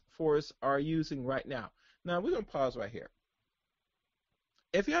police force are using right now. Now we're gonna pause right here.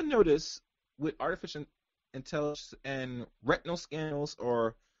 If y'all notice, with artificial intelligence and retinal scanners,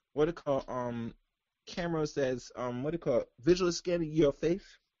 or what they call cameras that's visually scanning your face.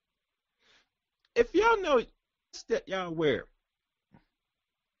 If y'all know that y'all aware,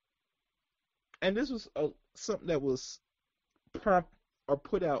 and this was something that was prompt or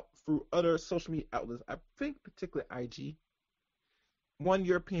put out through other social media outlets, I think particularly IG. One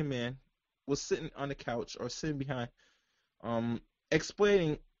European man was sitting on the couch or sitting behind,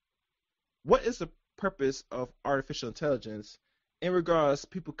 explaining what is the purpose of artificial intelligence in regards to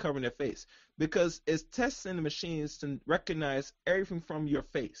people covering their face, because it's testing the machines to recognize everything from your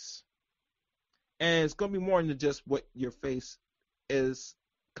face, and it's going to be more than just what your face is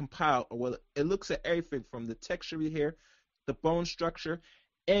compiled, or well, it looks at everything from the texture of your hair, the bone structure,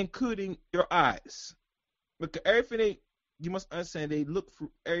 including your eyes. Because everything you must understand, they look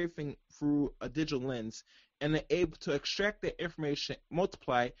through everything through a digital lens, and they're able to extract that information,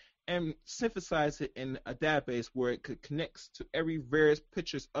 multiply, and synthesize it in a database where it could connect to every various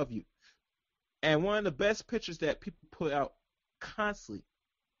pictures of you. And one of the best pictures that people put out constantly,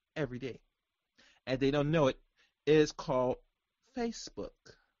 every day, and they don't know it, is called Facebook.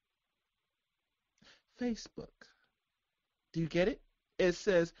 Facebook. Do you get it? It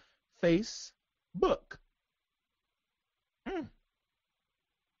says Facebook.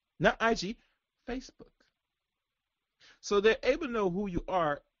 Not IG, Facebook. So they're able to know who you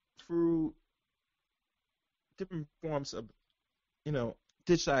are through different forms of,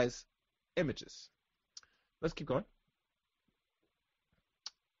 digitized images. Let's keep going.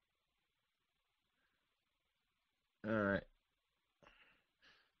 All right.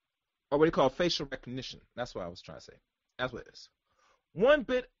 Or what do you call facial recognition? That's what I was trying to say. That's what it is. One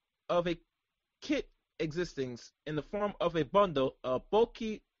bit of a kit existing in the form of a bundle, a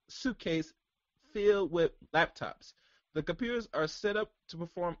bulky suitcase filled with laptops. The computers are set up to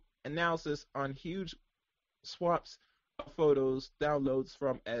perform analysis on huge swaths of photos downloads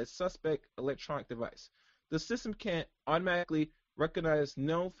from a suspect electronic device. The system can automatically recognize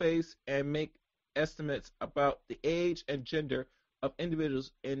known face and make estimates about the age and gender of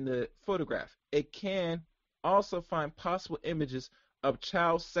individuals in the photograph. It can also find possible images of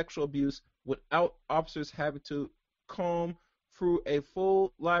child sexual abuse without officers having to comb through a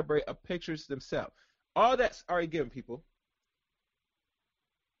full library of pictures themselves. All that's already given, people.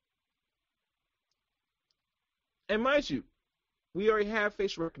 And mind you, we already have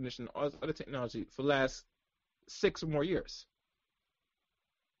facial recognition, all other technology, for the last 6 or more years.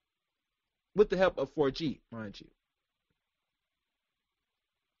 with the help of 4G, mind you.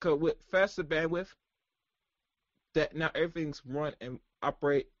 Because with faster bandwidth, that now everything's run and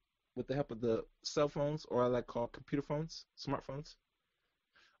operate with the help of the cell phones, or I like call computer phones, smartphones.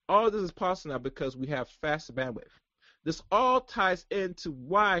 All of this is possible now because we have faster bandwidth. This all ties into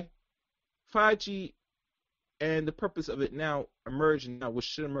why 5G and the purpose of it now emerging now, which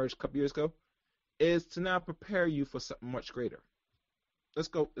should emerge a couple years ago, is to now prepare you for something much greater. Let's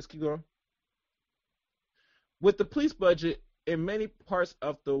go. Let's keep going. With the police budget in many parts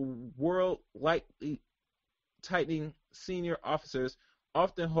of the world likely tightening, senior officers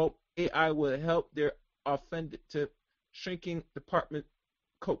often hope AI will help their offended shrinking department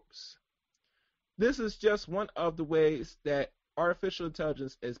copes. This is just one of the ways that artificial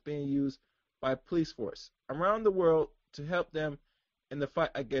intelligence is being used by police force around the world to help them in the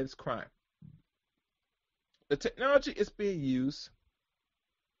fight against crime. The technology is being used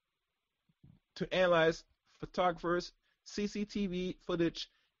to analyze photographers' CCTV footage,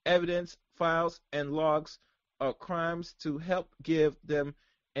 evidence, files, and logs of crimes to help give them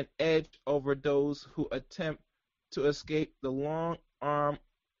an edge over those who attempt to escape the long arm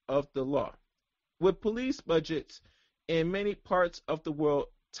of the law. With police budgets in many parts of the world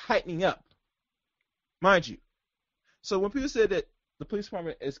tightening up, mind you. So when people say that the police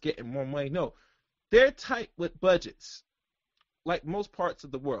department is getting more money, no, they're tight with budgets, like most parts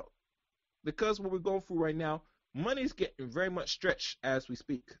of the world. Because what we're going through right now, money is getting very much stretched as we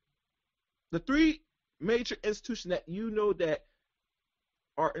speak. The three major institutions that you know that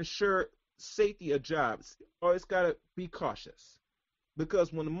are ensured safety of jobs, always got to be cautious.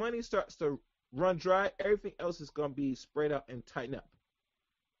 Because when the money starts to run dry, everything else is going to be spread out and tighten up.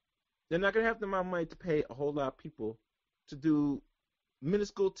 They're not going to have the amount of money to pay a whole lot of people to do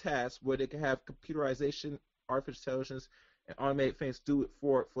minuscule tasks where they can have computerization, artificial intelligence, and automated things do it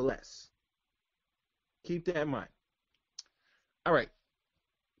for less. Keep that in mind. All right.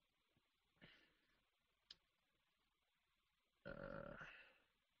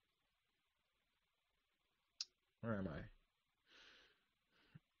 Where am I?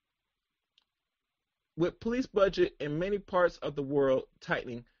 With police budget in many parts of the world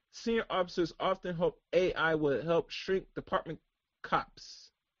tightening, senior officers often hope AI will help shrink department cops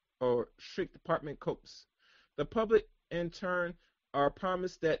or shrink department copes. The public, in turn, are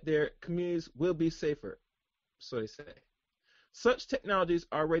promised that their communities will be safer, so they say. Such technologies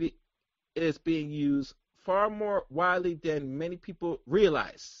already is being used far more widely than many people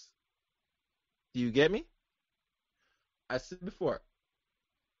realize. Do you get me? I said before,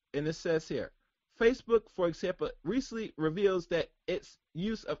 and it says here, Facebook, for example, recently reveals that its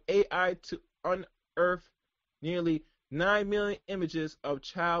use of AI to unearth nearly 9 million images of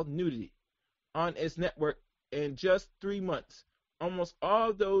child nudity on its network in just 3 months. Almost all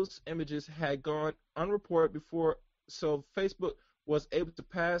of those images had gone unreported before, so Facebook was able to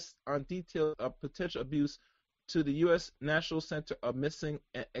pass on details of potential abuse to the U.S. National Center of Missing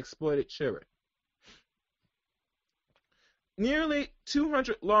and Exploited Children. Nearly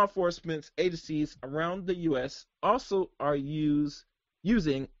 200 law enforcement agencies around the U.S. also are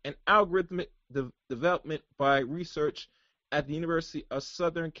using an algorithmic development by research at the University of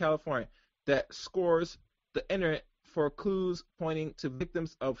Southern California that scores the internet for clues pointing to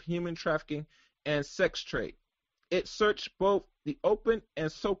victims of human trafficking and sex trade. It searched both the open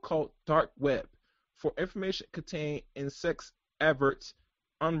and so-called dark web for information contained in sex adverts,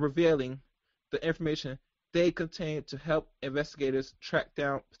 unrevealing the information they contain to help investigators track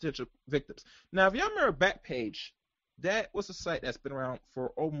down potential victims. Now, if y'all remember Backpage, that was a site that's been around for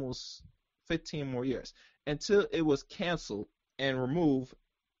almost 15 more years until it was canceled and removed,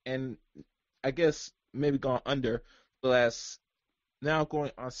 and I guess maybe gone under the last, now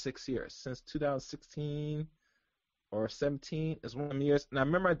going on 6 years, since 2016 or 17 is one of the years. And I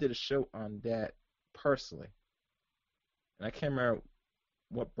remember I did a show on that personally, and I can't remember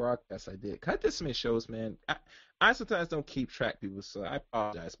what broadcast I did. 'Cause I did so many shows, man. I sometimes don't keep track, people, so I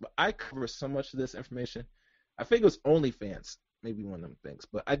apologize. But I cover so much of this information. I think it was OnlyFans, maybe one of them things.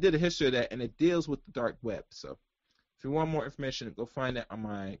 But I did a history of that, and it deals with the dark web. So if you want more information, go find that on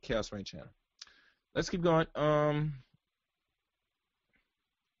my Chaos Rain channel. Let's keep going.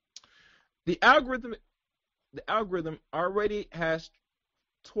 The algorithm already has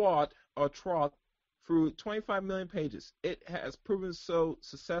trod through 25 million pages. It has proven so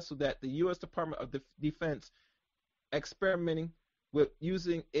successful that the U.S. Department of Defense experimenting with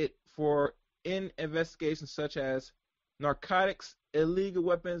using it for investigations such as narcotics, illegal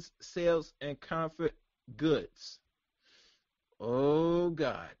weapons sales, and counterfeit goods. Oh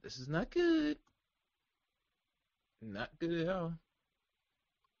God, this is not good. Not good at all.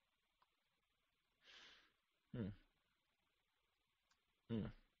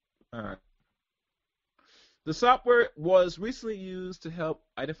 All right. The software was recently used to help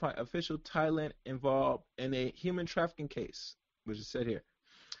identify official Thailand involved in a human trafficking case, which is said here,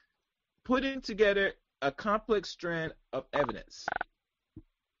 putting together a complex strand of evidence.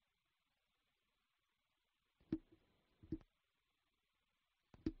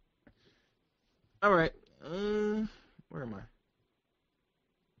 All right. Where am I?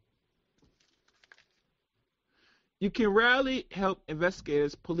 You can rarely help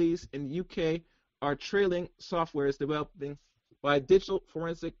investigators. Police in the UK are trailing softwares developing by a digital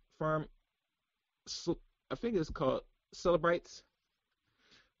forensic firm, I think it's called Celebrites,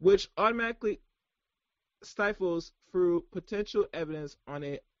 which automatically stifles through potential evidence on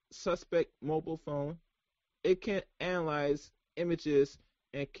a suspect mobile phone. It can analyze images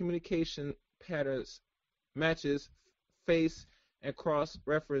and communication patterns, matches, face, and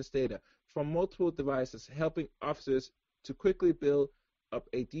cross-reference data from multiple devices, helping officers to quickly build up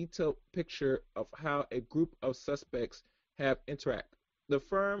a detailed picture of how a group of suspects have interacted. The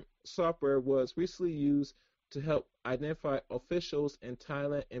firm software was recently used to help identify officials in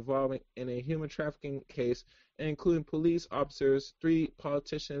Thailand involved in a human trafficking case, including police officers, 3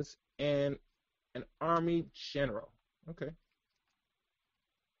 politicians, and an army general. Okay.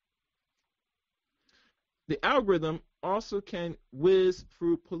 The algorithm also can whiz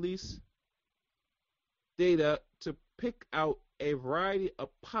through police data to pick out a variety of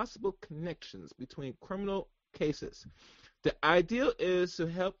possible connections between criminal cases. The ideal is to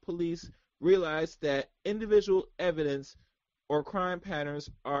help police realize that individual evidence or crime patterns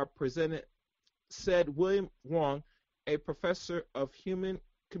are presented, said William Wong, a professor of human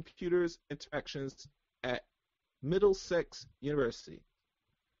computers interactions at Middlesex University,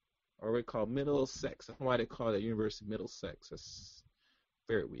 or we call Middlesex. I don't know why they call that university Middlesex. That's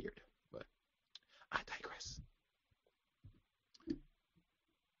very weird, but I digress.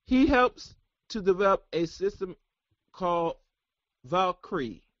 He helps to develop a system called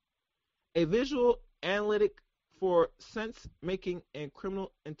Valkyrie, a visual analytic for sense making and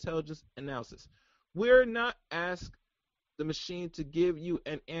criminal intelligence analysis. We're not asking the machine to give you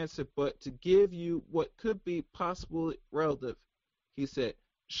an answer, but to give you what could be possibly relative, he said.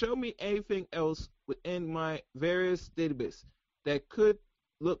 Show me anything else within my various database that could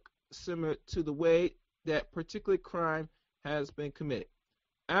look similar to the way that particular crime has been committed.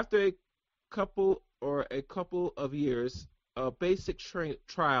 After a couple of years of basic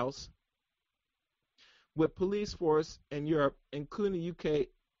trials with police force in Europe, including the UK,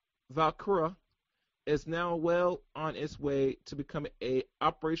 Valkyrie is now well on its way to becoming an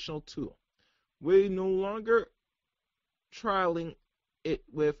operational tool. We're no longer trialing it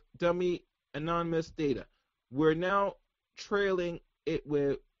with dummy anonymous data. We're now trialing it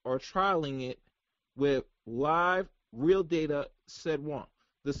with live real data, said Wong.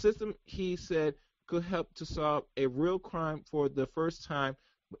 The system, he said, could help to solve a real crime for the first time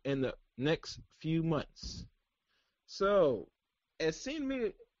in the next few months. So, it seemed to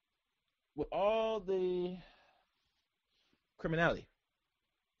me with all the criminality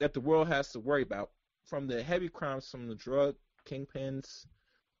that the world has to worry about, from the heavy crimes, from the drug kingpins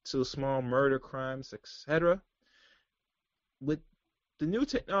to small murder crimes, etc. With the new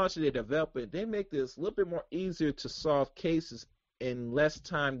technology they develop, they make this a little bit more easier to solve cases in less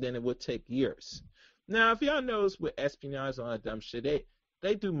time than it would take years. Now, if y'all knows with espionage and all that dumb shit,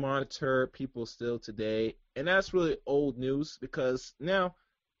 they do monitor people still today, and that's really old news because now,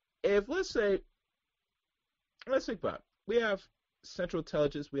 if let's think about it. We have Central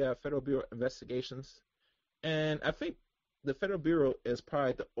Intelligence, we have Federal Bureau of Investigations, and I think the Federal Bureau is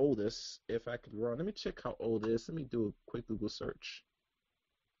probably the oldest, if I could be wrong. Let me check how old it is. Let me do a quick Google search.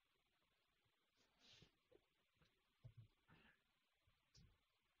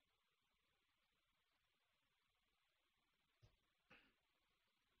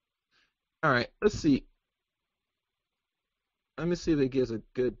 All right, let's see. Let me see if it gives a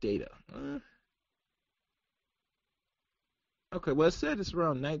good data. Okay, well, it said it's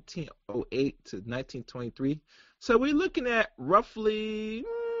around 1908 to 1923. So we're looking at roughly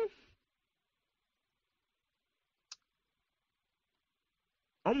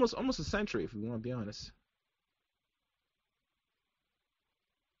almost a century, if we want to be honest.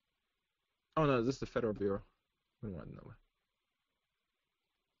 Oh no, this is the Federal Bureau. We want to know.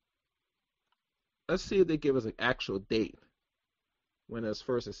 Let's see if they give us an actual date when it was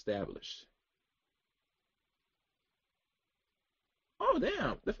first established. Oh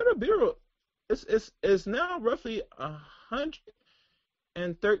damn, the Federal Bureau is now roughly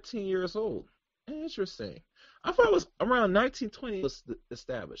 113 years old. Interesting. I thought it was around 1920 it was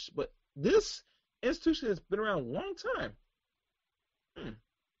established, but this institution has been around a long time. Hmm.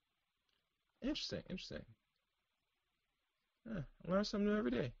 Interesting. Interesting. I learn something new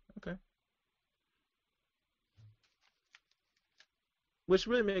every day. Okay. Which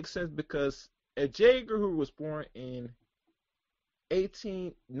really makes sense because if J. Edgar Hoover was born in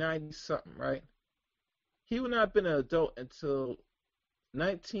 1890 something, right? He would not have been an adult until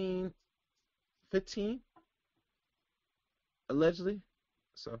 1915, allegedly.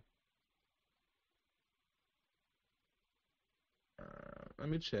 So, let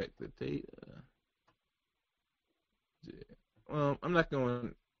me check the date. Well, I'm not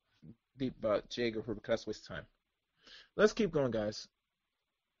going deep about J. Edgar Hoover because that's a waste of time. Let's keep going, guys.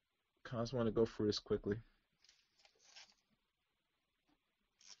 I just want to go through this quickly.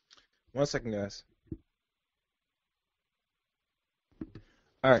 1 second, guys.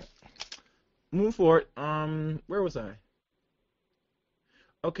 All right, moving forward. Where was I?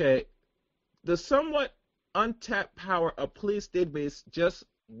 Okay, the somewhat untapped power of police database just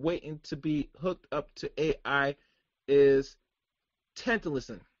waiting to be hooked up to AI is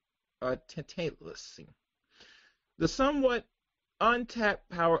tantalizing. Tantalizing. The somewhat untapped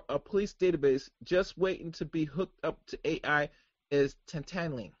power of police database just waiting to be hooked up to AI is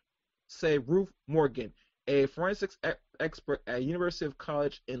tantalizing, say Ruth Morgan, a forensics expert at University of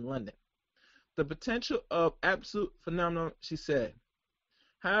College in London. The potential of absolute phenomenon, she said.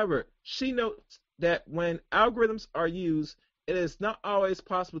 However, she notes that when algorithms are used, it is not always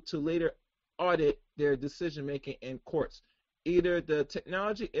possible to later audit their decision making in courts. Either the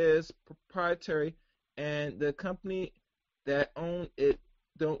technology is proprietary and the company that own it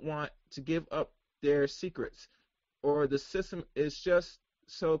don't want to give up their secrets, or the system is just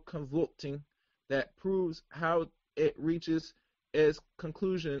so convoluted that proves how it reaches its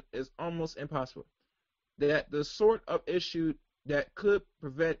conclusion is almost impossible. That the sort of issue that could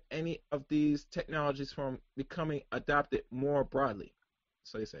prevent any of these technologies from becoming adopted more broadly,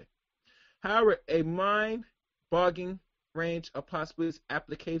 so they say. However, a mind-boggling range of possible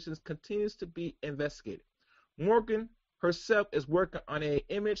applications continues to be investigated. Morgan herself is working on an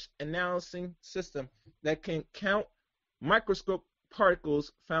image analyzing system that can count microscopic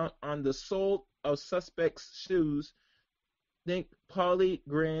particles found on the sole of suspects' shoes, think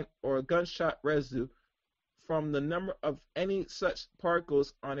polygram or gunshot residue, from the number of any such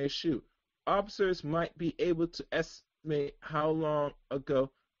particles on a shoe. Officers might be able to estimate how long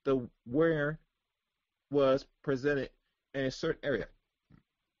ago the wearer was presented in a certain area.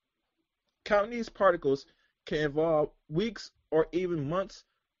 Counting these particles can involve weeks or even months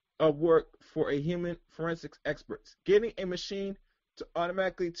of work for a human forensics expert. Getting a machine to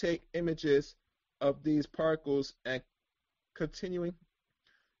automatically take images of these particles and continuing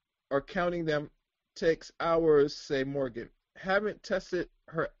or counting them takes hours, say Morgan. Having tested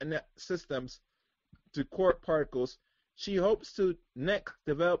her systems to court particles, she hopes to next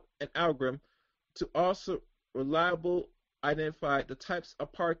develop an algorithm to also reliably identify the types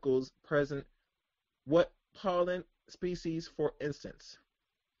of particles present, what pollen species, for instance.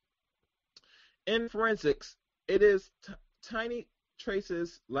 In forensics, it is tiny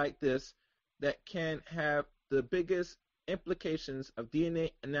traces like this that can have the biggest implications of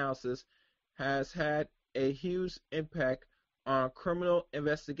DNA analysis has had a huge impact on criminal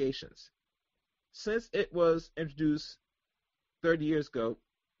investigations. Since it was introduced 30 years ago,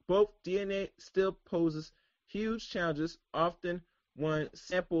 both DNA still poses huge challenges, often when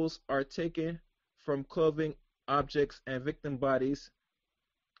samples are taken from clothing, objects, and victim bodies.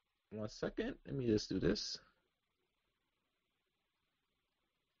 1 second, let me just do this.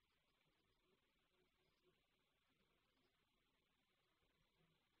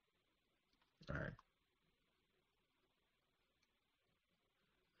 All right.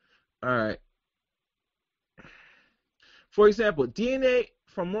 All right. For example, DNA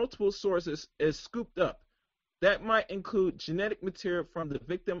from multiple sources is scooped up. That might include genetic material from the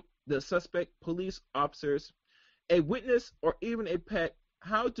victim, the suspect, police officers, a witness, or even a pet.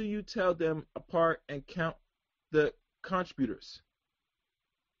 How do you tell them apart and count the contributors?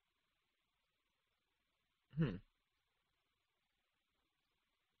 Hmm.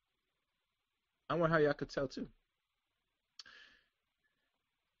 I wonder how y'all could tell too.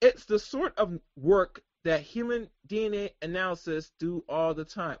 It's the sort of work that human DNA analysis do all the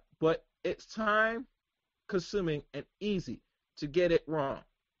time, but it's time consuming and easy to get it wrong.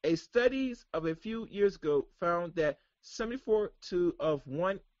 A studies of a few years ago found that 74 of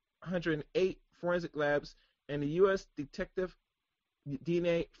 108 forensic labs in the U.S. detective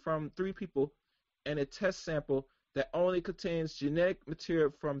DNA from 3 people and a test sample that only contains genetic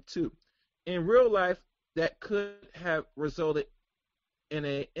material from 2. In real life, that could have resulted in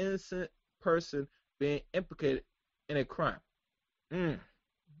an innocent person being implicated in a crime. Mm.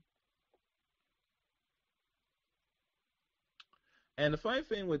 And the funny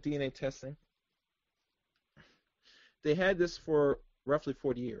thing with DNA testing, they had this for roughly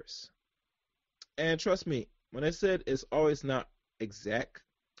 40 years. And trust me, when I said it's always not exact,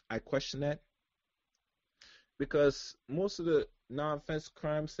 I question that because most of the non-offense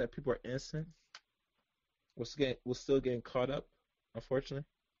crimes that people are innocent will still getting caught up, unfortunately.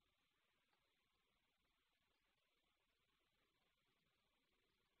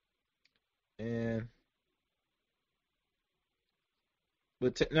 And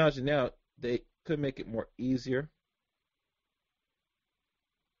with technology now, they could make it more easier.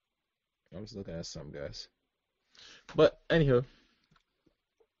 I'm just looking at some guys. But anywho,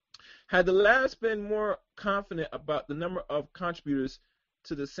 had the labs been more confident about the number of contributors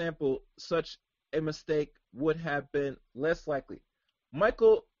to the sample, such a mistake would have been less likely.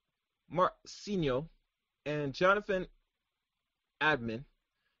 Michael Marcinio and Jonathan Admin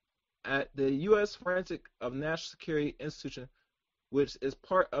at the U.S. Forensic of National Security Institution, which is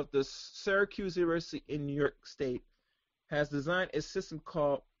part of the Syracuse University in New York State, has designed a system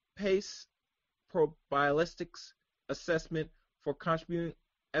called PACE Probabilistics Assessment for Contributing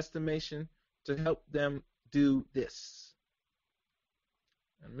Estimation to help them do this.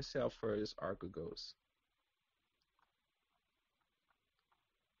 Let me see how far this article goes.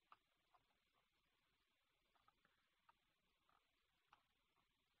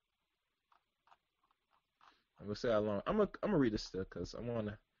 I'm gonna see how long. I'm gonna read this still because I want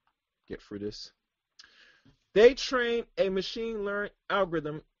to get through this. They train a machine learning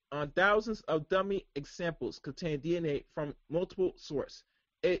algorithm on thousands of dummy examples containing DNA from multiple sources.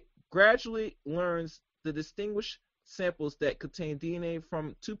 It gradually learns to distinguish samples that contain DNA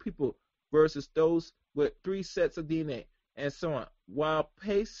from two people versus those with three sets of DNA, and so on. While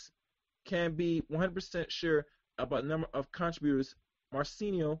PACE can be 100% sure about the number of contributors,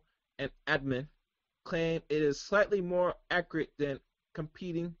 Marcinio and Admin claim it is slightly more accurate than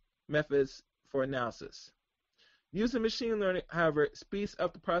competing methods for analysis. Using machine learning, however, speeds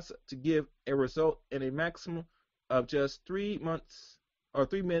up the process to give a result in a maximum of just 3 months or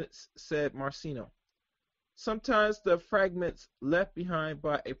 3 minutes, said Marcino. Sometimes the fragments left behind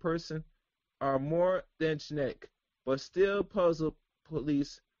by a person are more than genetic, but still puzzle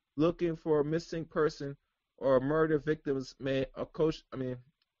police looking for a missing person or murder victims may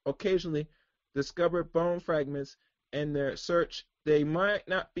occasionally discover bone fragments in their search. They might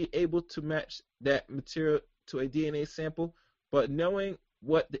not be able to match that material to a DNA sample, but knowing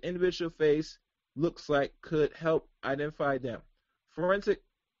what the individual face looks like could help identify them. Forensic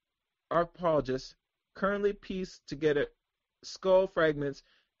anthropologists currently piece together skull fragments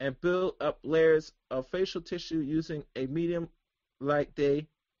and build up layers of facial tissue using a medium like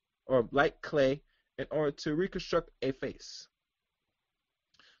clay in order to reconstruct a face.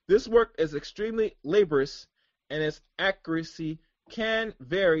 This work is extremely laborious and its accuracy can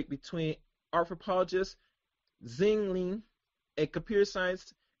vary between anthropologists. Zingling, a computer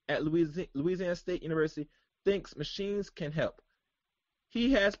scientist at Louisiana State University, thinks machines can help.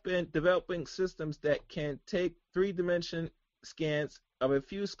 He has been developing systems that can take three-dimensional scans of a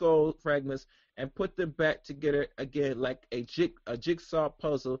few skull fragments and put them back together again like a jigsaw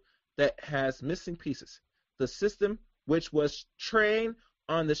puzzle that has missing pieces. The system, which was trained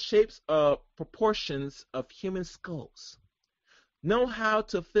on the shapes of proportions of human skulls, know how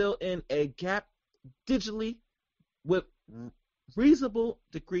to fill in a gap digitally with reasonable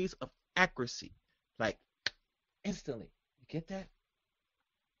degrees of accuracy, like instantly. You get that?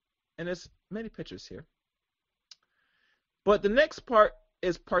 And there's many pictures here. But the next part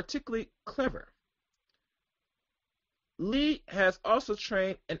is particularly clever. Lee has also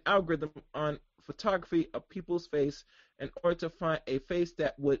trained an algorithm on photography of people's face in order to find a face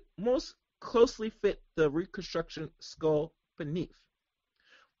that would most closely fit the reconstruction skull beneath.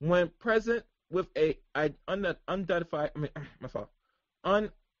 When present with a unidentified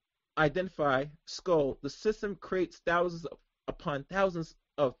skull, the system creates thousands upon thousands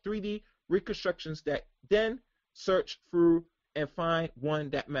of 3D reconstructions that then search through and find one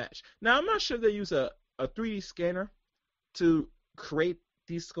that match. Now, I'm not sure they use a 3D scanner to create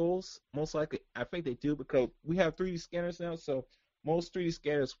these skulls. Most likely, I think they do because we have 3D scanners now, so most 3D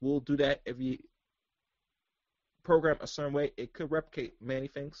scanners will do that if you program a certain way. It could replicate many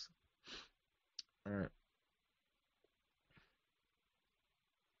things. All right.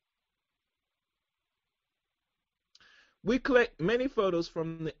 We collect many photos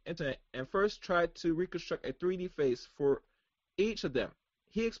from the internet and first try to reconstruct a 3D face for each of them.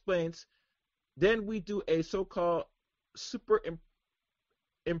 He explains, then we do a so-called superimprisonment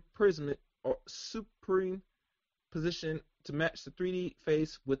or superimposition to match the 3D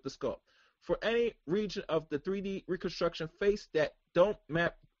face with the skull. For any region of the 3D reconstruction face that don't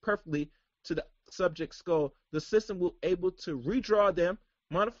map perfectly to the subject's skull, the system will be able to redraw them,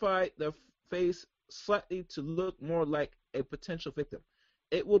 modify the face slightly to look more like a potential victim.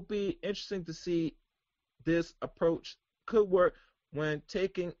 It will be interesting to see this approach could work when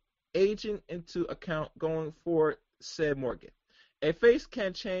taking aging into account going forward, said Morgan. A face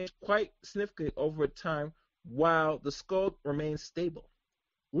can change quite significantly over time while the skull remains stable.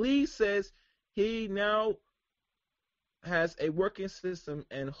 Lee says he now has a working system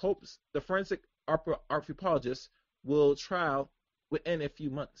and hopes the forensic anthropologist will trial within a few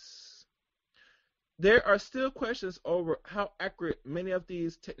months. There are still questions over how accurate many of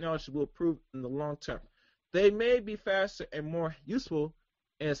these technologies will prove in the long term. They may be faster and more useful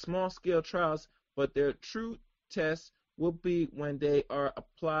in small-scale trials, but their true test will be when they are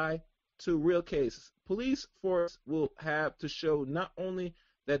applied to real cases. Police force will have to show not only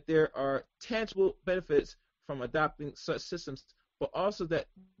that there are tangible benefits from adopting such systems, but also that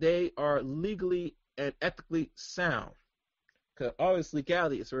they are legally and ethically sound. Because always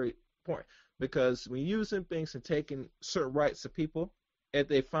legality is very important. Because when using things and taking certain rights of people, if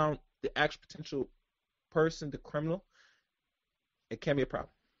they found the actual potential person, the criminal, it can be a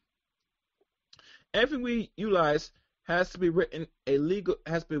problem. Everything we utilize has to be within a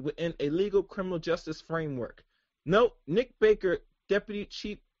legal criminal justice framework. Note, Nick Baker, Deputy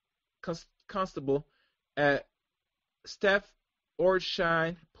Chief Constable at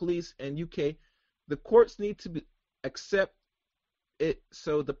Staffordshire Police in UK, the courts need to accept it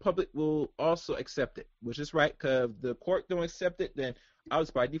so the public will also accept it, which is right, because if the court don't accept it, then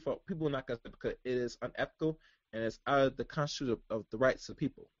obviously by default people are not going to accept it because it is unethical and it's out of the constitution of the rights of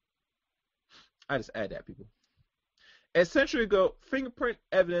people. I just add that, people. A century ago, fingerprint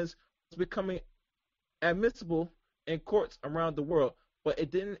evidence was becoming admissible in courts around the world, but it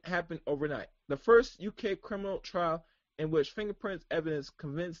didn't happen overnight. The first UK criminal trial in which fingerprint evidence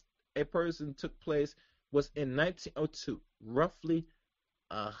convinced a person took place was in 1902, roughly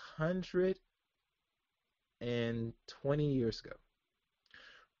 120 years ago.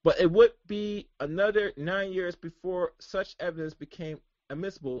 But it would be another 9 years before such evidence became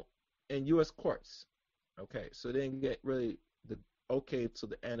admissible in U.S. courts. Okay, so they didn't get really the okay till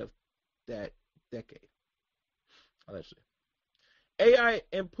the end of that decade, allegedly. AI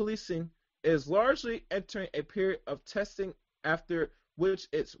in policing is largely entering a period of testing after which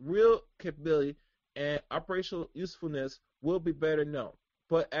its real capability and operational usefulness will be better known.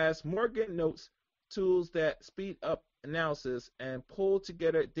 But as Morgan notes, tools that speed up analysis and pull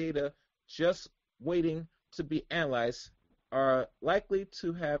together data just waiting to be analyzed are likely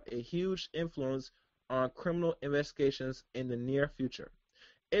to have a huge influence on criminal investigations in the near future.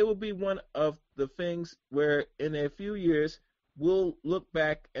 It will be one of the things where in a few years we'll look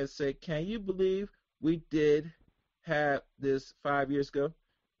back and say, can you believe we did have this 5 years ago?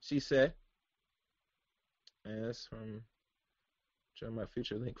 She said. And that's from Jeremiah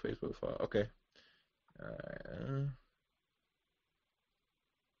Future Link Facebook file. Okay.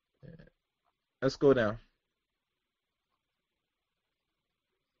 Let's go down.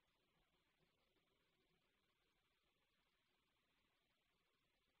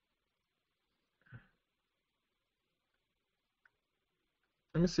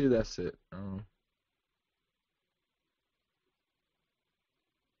 Let me see if that's it.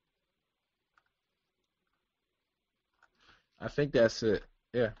 I think that's it.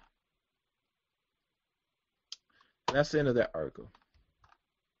 Yeah. That's the end of that article.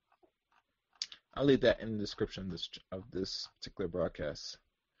 I'll leave that in the description of this particular broadcast.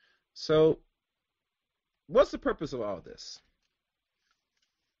 So, what's the purpose of all this?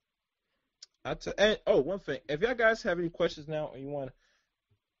 One thing. If y'all guys have any questions now or you want to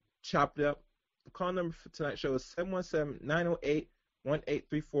chop it up, the call number for tonight's show is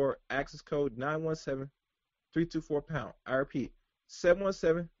 717-908-1834, access code 917-324-pound. I repeat,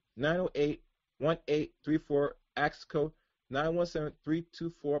 717-908-1834, access code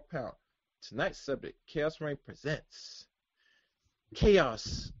 917-324-pound. Tonight's subject, Chaos Rain presents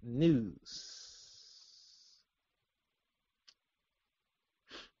Chaos News.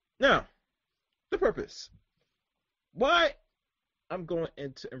 Now, the purpose. Why I'm going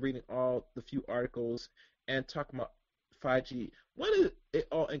into and reading all the few articles and talking about 5G. What does it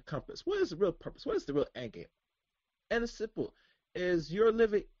all encompass? What is the real purpose? What is the real end game? And it's simple. Is you're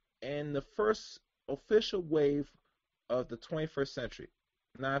living in the first official wave of the 21st century.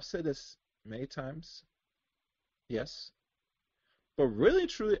 Now, I've said this many times. Yes. But really,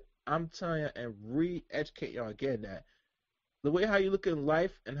 truly, I'm telling you and re-educate y'all again that the way how you look at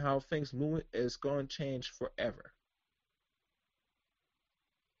life and how things move is going to change forever.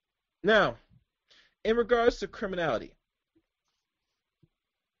 Now, in regards to criminality,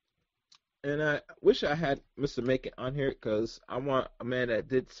 and I wish I had Mr. Macon on here because I want a man that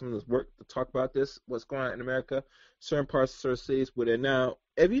did some of this work to talk about this, what's going on in America, certain parts of certain cities where they're now.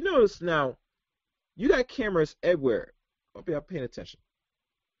 If you notice now, you got cameras everywhere. Hope y'all paying attention.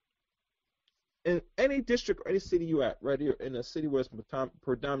 In any district or any city you at, right here in a city where it's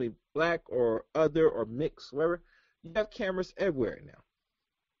predominantly black or other or mixed, whatever, you have cameras everywhere now.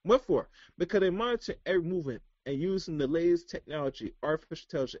 What for? Because they monitor every movement and using the latest technology, artificial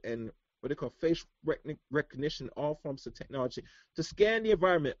intelligence, and what they call face recognition, all forms of technology, to scan the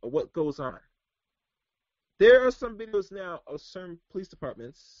environment of what goes on. There are some videos now of certain police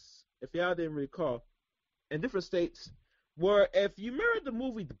departments, if y'all didn't recall, in different states, where if you remember the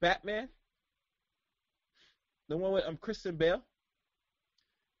movie The Batman, the one with Christian Bale,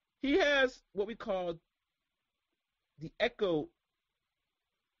 he has what we call the Echo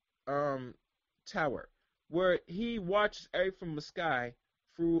tower, where he watches everything from the sky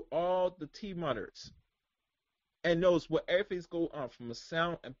through all the T monitors and knows what everything's going on from a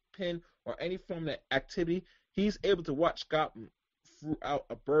sound and pin or any form of activity. He's able to watch Gotham throughout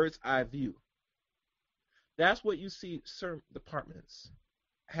a bird's eye view. That's what you see certain departments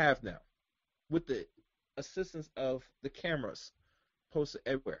have now, with the assistance of the cameras posted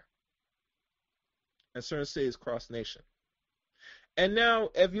everywhere in certain cities across the nation. And now,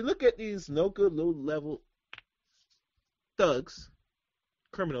 if you look at these no good, low level thugs,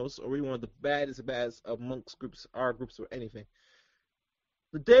 criminals, or we want the baddest amongst groups, our groups, or anything,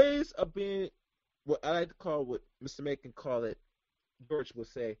 the days of being what I like to call, what Mr. Macon call it, George would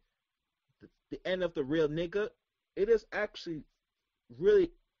say, the end of the real nigga, it is actually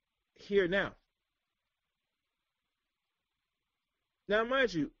really here now. Now,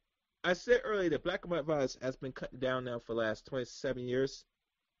 mind you, I said earlier that black and white violence has been cut down now for the last 27 years,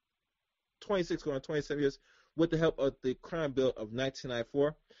 26 going on 27 years, with the help of the crime bill of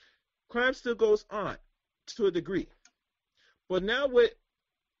 1994. Crime still goes on to a degree. But now with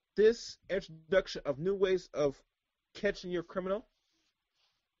this introduction of new ways of catching your criminal,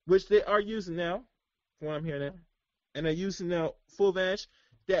 which they are using now, from what I'm hearing now, and they're using now full advantage,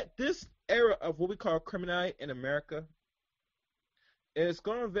 that this era of what we call criminality in America is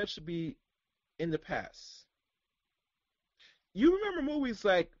going to eventually be in the past. You remember movies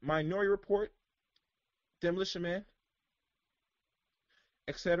like Minority Report, Demolition Man,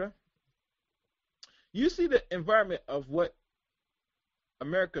 etc.? You see the environment of what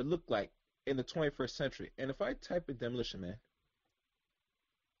America looked like in the 21st century. And if I type in Demolition Man,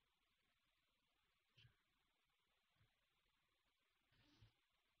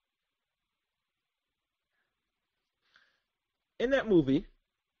 in that movie,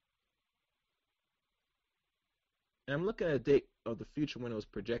 and I'm looking at a date of the future when it was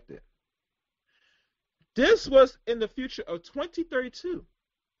projected. This was in the future of 2032.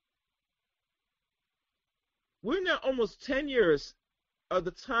 We're now almost 10 years of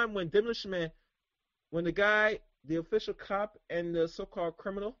the time when Demolition Man, when the guy, the official cop, and the so-called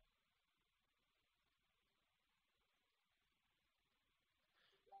criminal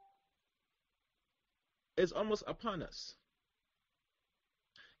is almost upon us.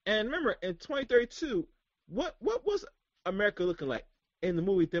 And remember, in 2032, what was America looking like in the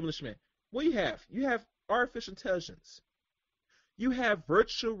movie Demolition Man? What do you have? You have artificial intelligence. You have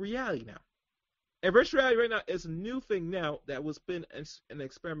virtual reality now. And virtual reality right now is a new thing now that was been an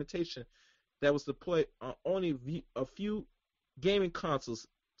experimentation that was deployed on only a few gaming consoles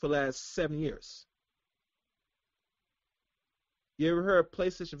for the last 7 years. You ever heard of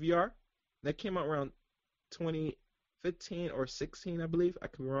PlayStation VR? That came out around 2015 or 16, I believe. I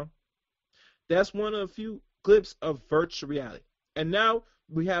could be wrong. That's one of the few glimpses of virtual reality. And now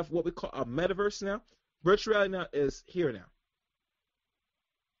we have what we call a metaverse now. Virtual reality now is here now.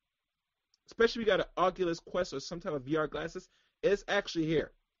 Especially if you got an Oculus Quest or some type of VR glasses, it's actually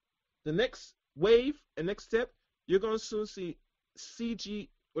here. The next wave and next step, you're going to soon see CG,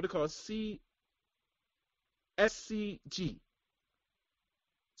 what they call SCG,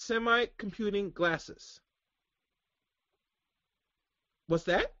 semi-computing glasses. What's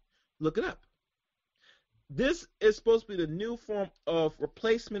that? Look it up. This is supposed to be the new form of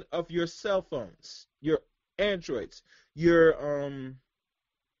replacement of your cell phones, your Androids, your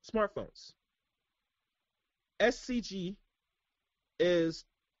smartphones. SCG is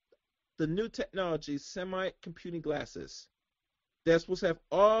the new technology, semi-computing glasses. That's supposed to have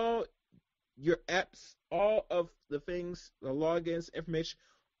all your apps, all of the things, the logins, information,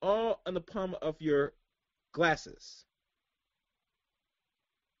 all on the palm of your glasses.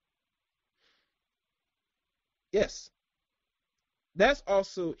 Yes. That's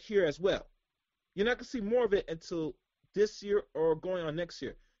also here as well. You're not gonna see more of it until this year or going on next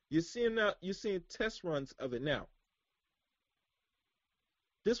year. You're seeing now. You're seeing test runs of it now.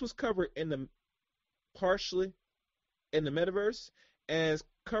 This was covered in the partially in the metaverse and is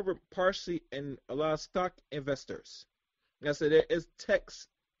covered partially in a lot of stock investors. Like I said, there is tech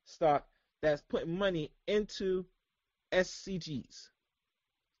stock that's putting money into SCGs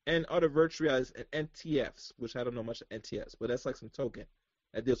and other virtual realities and NTFs, which I don't know much of NTFs, but that's like some token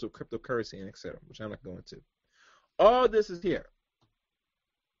that deals with cryptocurrency and etc., which I'm not going to. All this is here.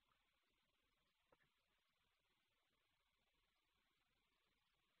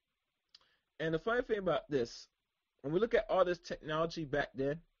 And the funny thing about this, when we look at all this technology back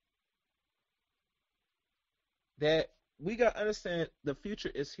then, that we got to understand the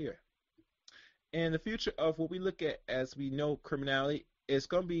future is here. And the future of what we look at as we know criminality is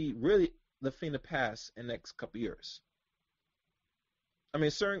going to be really the thing to pass in the next couple of years. I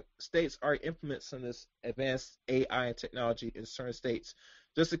mean, certain states are implementing some of this advanced AI and technology in certain states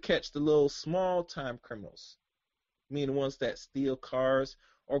just to catch the little small time criminals, meaning the ones that steal cars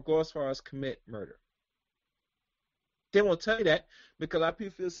or go as far as commit murder. They won't tell you that because a lot of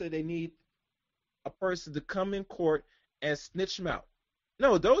people say they need a person to come in court and snitch them out.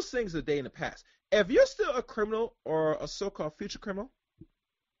 No, those things are a day in the past. If you're still a criminal or a so-called future criminal,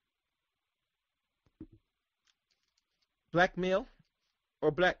 black male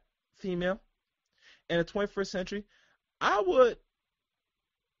or black female in the 21st century, I would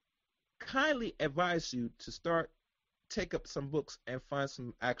kindly advise you to take up some books and find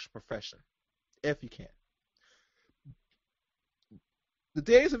some actual profession, if you can. The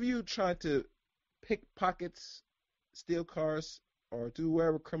days of you trying to pick pockets, steal cars, or do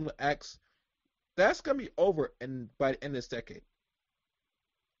whatever criminal acts, that's going to be over by the end of this decade.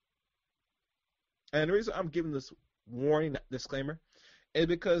 And the reason I'm giving this warning, disclaimer, is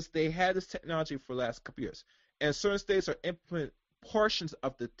because they had this technology for the last couple years. And certain states are implementing portions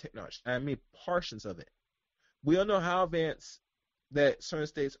of the technology. I mean portions of it. We don't know how advanced that certain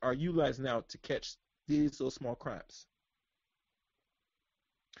states are utilizing now to catch these little small crimes.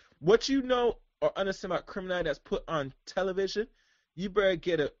 What you know or understand about criminality that's put on television, you better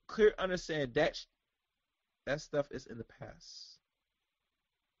get a clear understanding that stuff is in the past.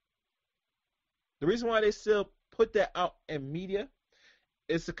 The reason why they still put that out in media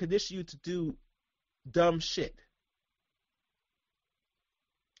is to condition you to do dumb shit.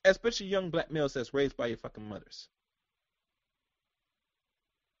 Especially young black males that's raised by your fucking mothers.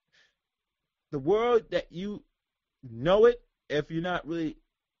 The world that you know it, if you're not really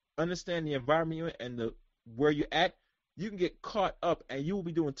understand the environment you're in and where you're at, you can get caught up and you will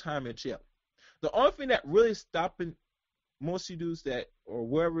be doing time in jail. The only thing that really is stopping most of you dudes that, or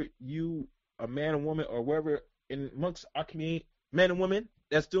wherever you, a man or woman, or wherever in amongst our community, men and women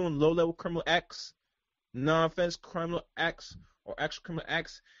that's doing low-level criminal acts, non-offense criminal acts, or actual criminal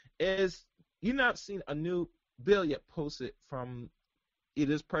acts, is you're not seeing a new bill yet posted from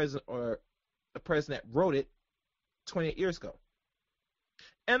either this president or the president that wrote it 28 years ago.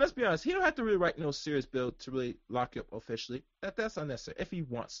 And let's be honest, he don't have to really write no serious bill to really lock you up officially. That's unnecessary if he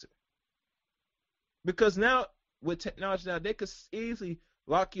wants to. Because now, with technology now, they could easily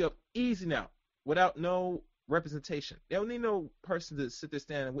lock you up easy now without no representation. They don't need no person to sit there,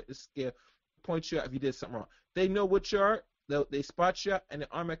 stand and witness scale, point you out if you did something wrong. They know what you are, they spot you out, and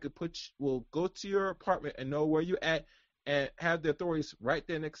the automatically will go to your apartment and know where you're at and have the authorities right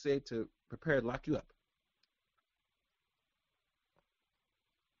there next day to prepare to lock you up.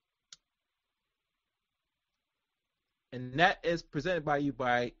 And that is presented by you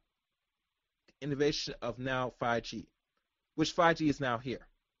by the innovation of now 5G, which 5G is now here.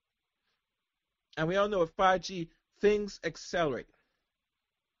 And we all know with 5G, things accelerate.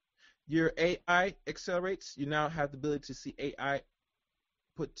 Your AI accelerates. You now have the ability to see AI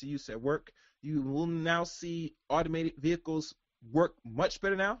put to use at work. You will now see automated vehicles work much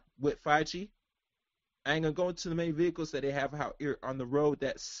better now with 5G. I ain't going to go into the many vehicles that they have out here on the road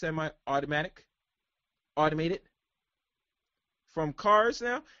that's semi-automatic, automated. From cars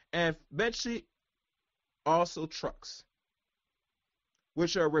now, and eventually also trucks,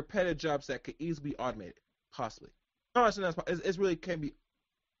 which are repetitive jobs that could easily be automated, possibly. No, it's really can be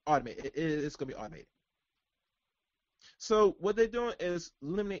automated. It's going to be automated. So what they're doing is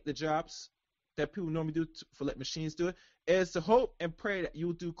eliminate the jobs that people normally do for let machines do it, is to hope and pray that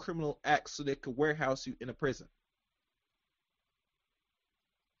you'll do criminal acts so they could warehouse you in a prison.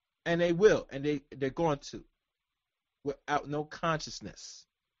 And they will, and they're going to. Without no consciousness.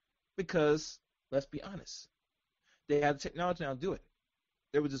 Because, let's be honest, they have the technology now to do it.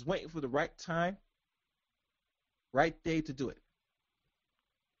 They were just waiting for the right time, right day to do it.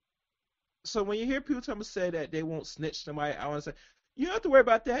 So when you hear people tell me say that they won't snitch somebody, I want to say, you don't have to worry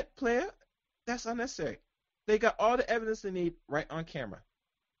about that, player. That's unnecessary. They got all the evidence they need right on camera.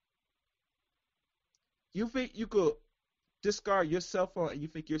 You think you could discard your cell phone and you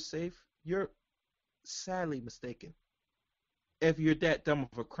think you're safe? You're sadly mistaken if you're that dumb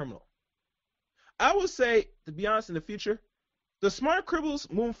of a criminal. I would say, to be honest, in the future, the smart criminals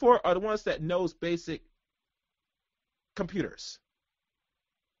moving forward are the ones that knows basic computers,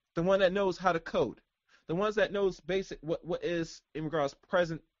 the one that knows how to code, the ones that knows basic what is in regards to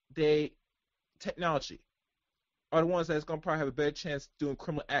present day technology are the ones that's gonna probably have a better chance doing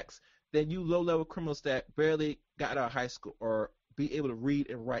criminal acts than you low level criminals that barely got out of high school or be able to read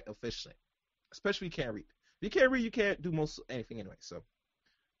and write efficiently. Especially if you can't read. If you can't read, you can't do most anything anyway. So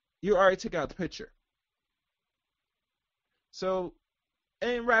you already took out the picture. So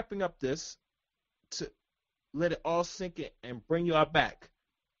in wrapping up this, to let it all sink in and bring you all back,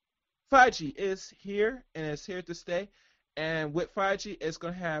 5G is here and it's here to stay. And with 5G, it's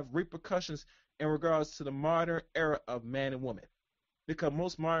going to have repercussions in regards to the modern era of man and woman. Because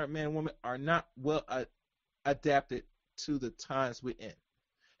most modern men and women are not well adapted to the times we're in.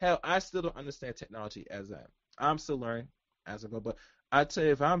 Hell, I still don't understand technology as I'm still learning as I go. But I tell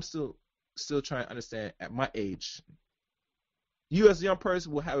you, if I'm still trying to understand at my age, you as a young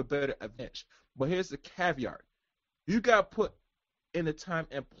person will have a better advantage. But here's the caveat: you got to put in the time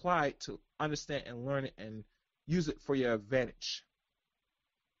and apply it to understand and learn it and use it for your advantage.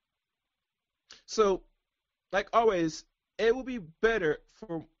 So, like always, it will be better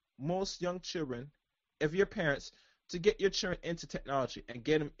for most young children, if your parents, to get your children into technology and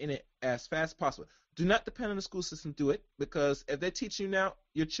get them in it as fast as possible. Do not depend on the school system to do it, because if they teach you now,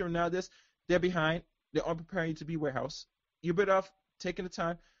 your children now this, they're behind. They're on preparing you to be warehouse. You're better off taking the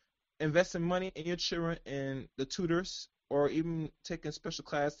time, investing money in your children in the tutors, or even taking special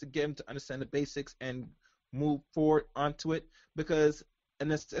class to get them to understand the basics and move forward onto it, because a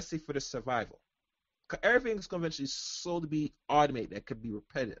necessity for the survival. Because everything is going to eventually slowly be automated. That could be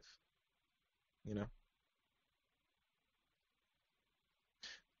repetitive, you know.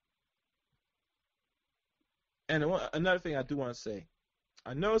 And another thing I do want to say,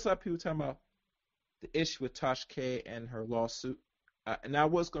 I know a lot of people talking about the issue with Tasha K and her lawsuit. And I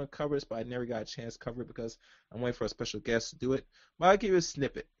was going to cover this, but I never got a chance to cover it because I'm waiting for a special guest to do it. But I'll give you a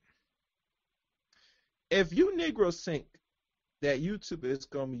snippet. If you Negroes think that YouTube is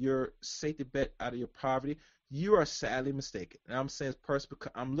going to be your safety bet out of your poverty, you are sadly mistaken. And I'm saying this personally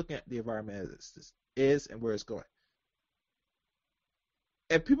because I'm looking at the environment as this is and where it's going.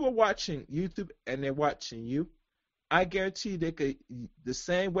 If people are watching YouTube and they're watching you, I guarantee they could, the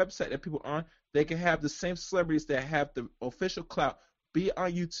same website that people are on, they can have the same celebrities that have the official clout be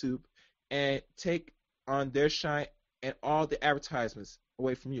on YouTube and take on their shine and all the advertisements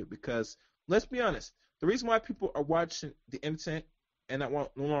away from you. Because let's be honest, the reason why people are watching the internet and not no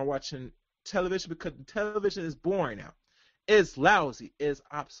longer watching television, because television is boring now. It's lousy. It's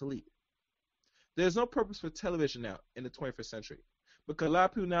obsolete. There's no purpose for television now in the 21st century, because a lot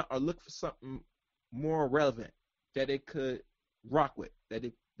of people now are looking for something more relevant that they could rock with, that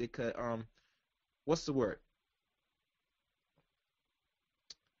they could what's the word?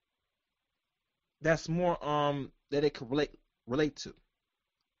 That's more that they could relate to.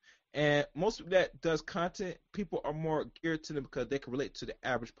 And most of that does content, people are more geared to them because they can relate to the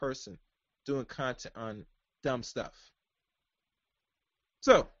average person doing content on dumb stuff.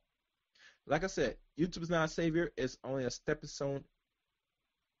 So, like I said, YouTube is not a savior, it's only a stepping stone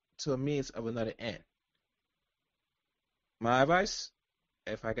to a means of another end. My advice,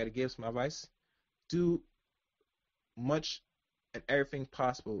 if I got to give some advice, do much and everything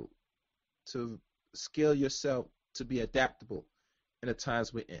possible to scale yourself to be adaptable in the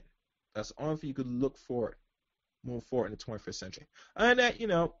times we're in. That's the only thing you could look forward, move forward in the 21st century. And that,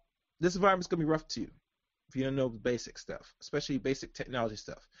 this environment's going to be rough to you if you don't know the basic stuff, especially basic technology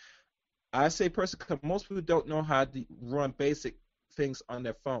stuff. I say personally, because most people don't know how to run basic things on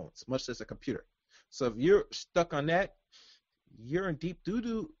their phones, much less a computer. So if you're stuck on that, you're in deep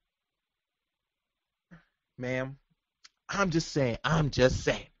doo-doo, ma'am. I'm just saying. But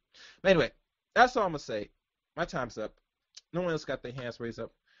anyway, that's all I'm going to say. My time's up. No one else got their hands raised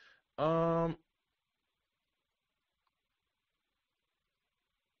up.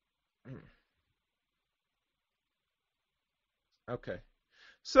 Okay.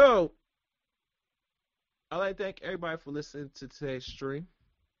 So, I'd like to thank everybody for listening to today's stream.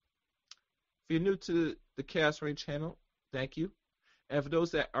 If you're new to the Chaos Rain channel, thank you. And for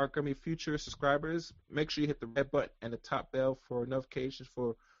those that are going to be future subscribers, make sure you hit the red button and the top bell for notifications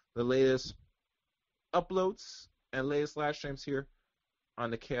for the latest uploads and latest live streams here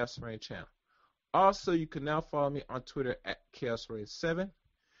on the Chaos Rain channel. Also, you can now follow me on Twitter at ChaosRain7.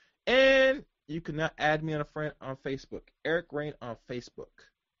 And you can now add me on a friend on Facebook, Eric Rain on Facebook.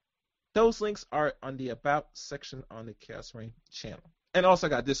 Those links are on the About section on the Chaos Rain channel. And also I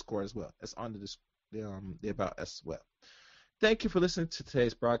got Discord as well. It's on the About as well. Thank you for listening to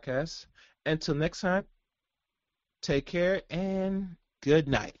today's broadcast. Until next time, take care and good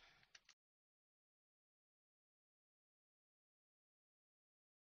night.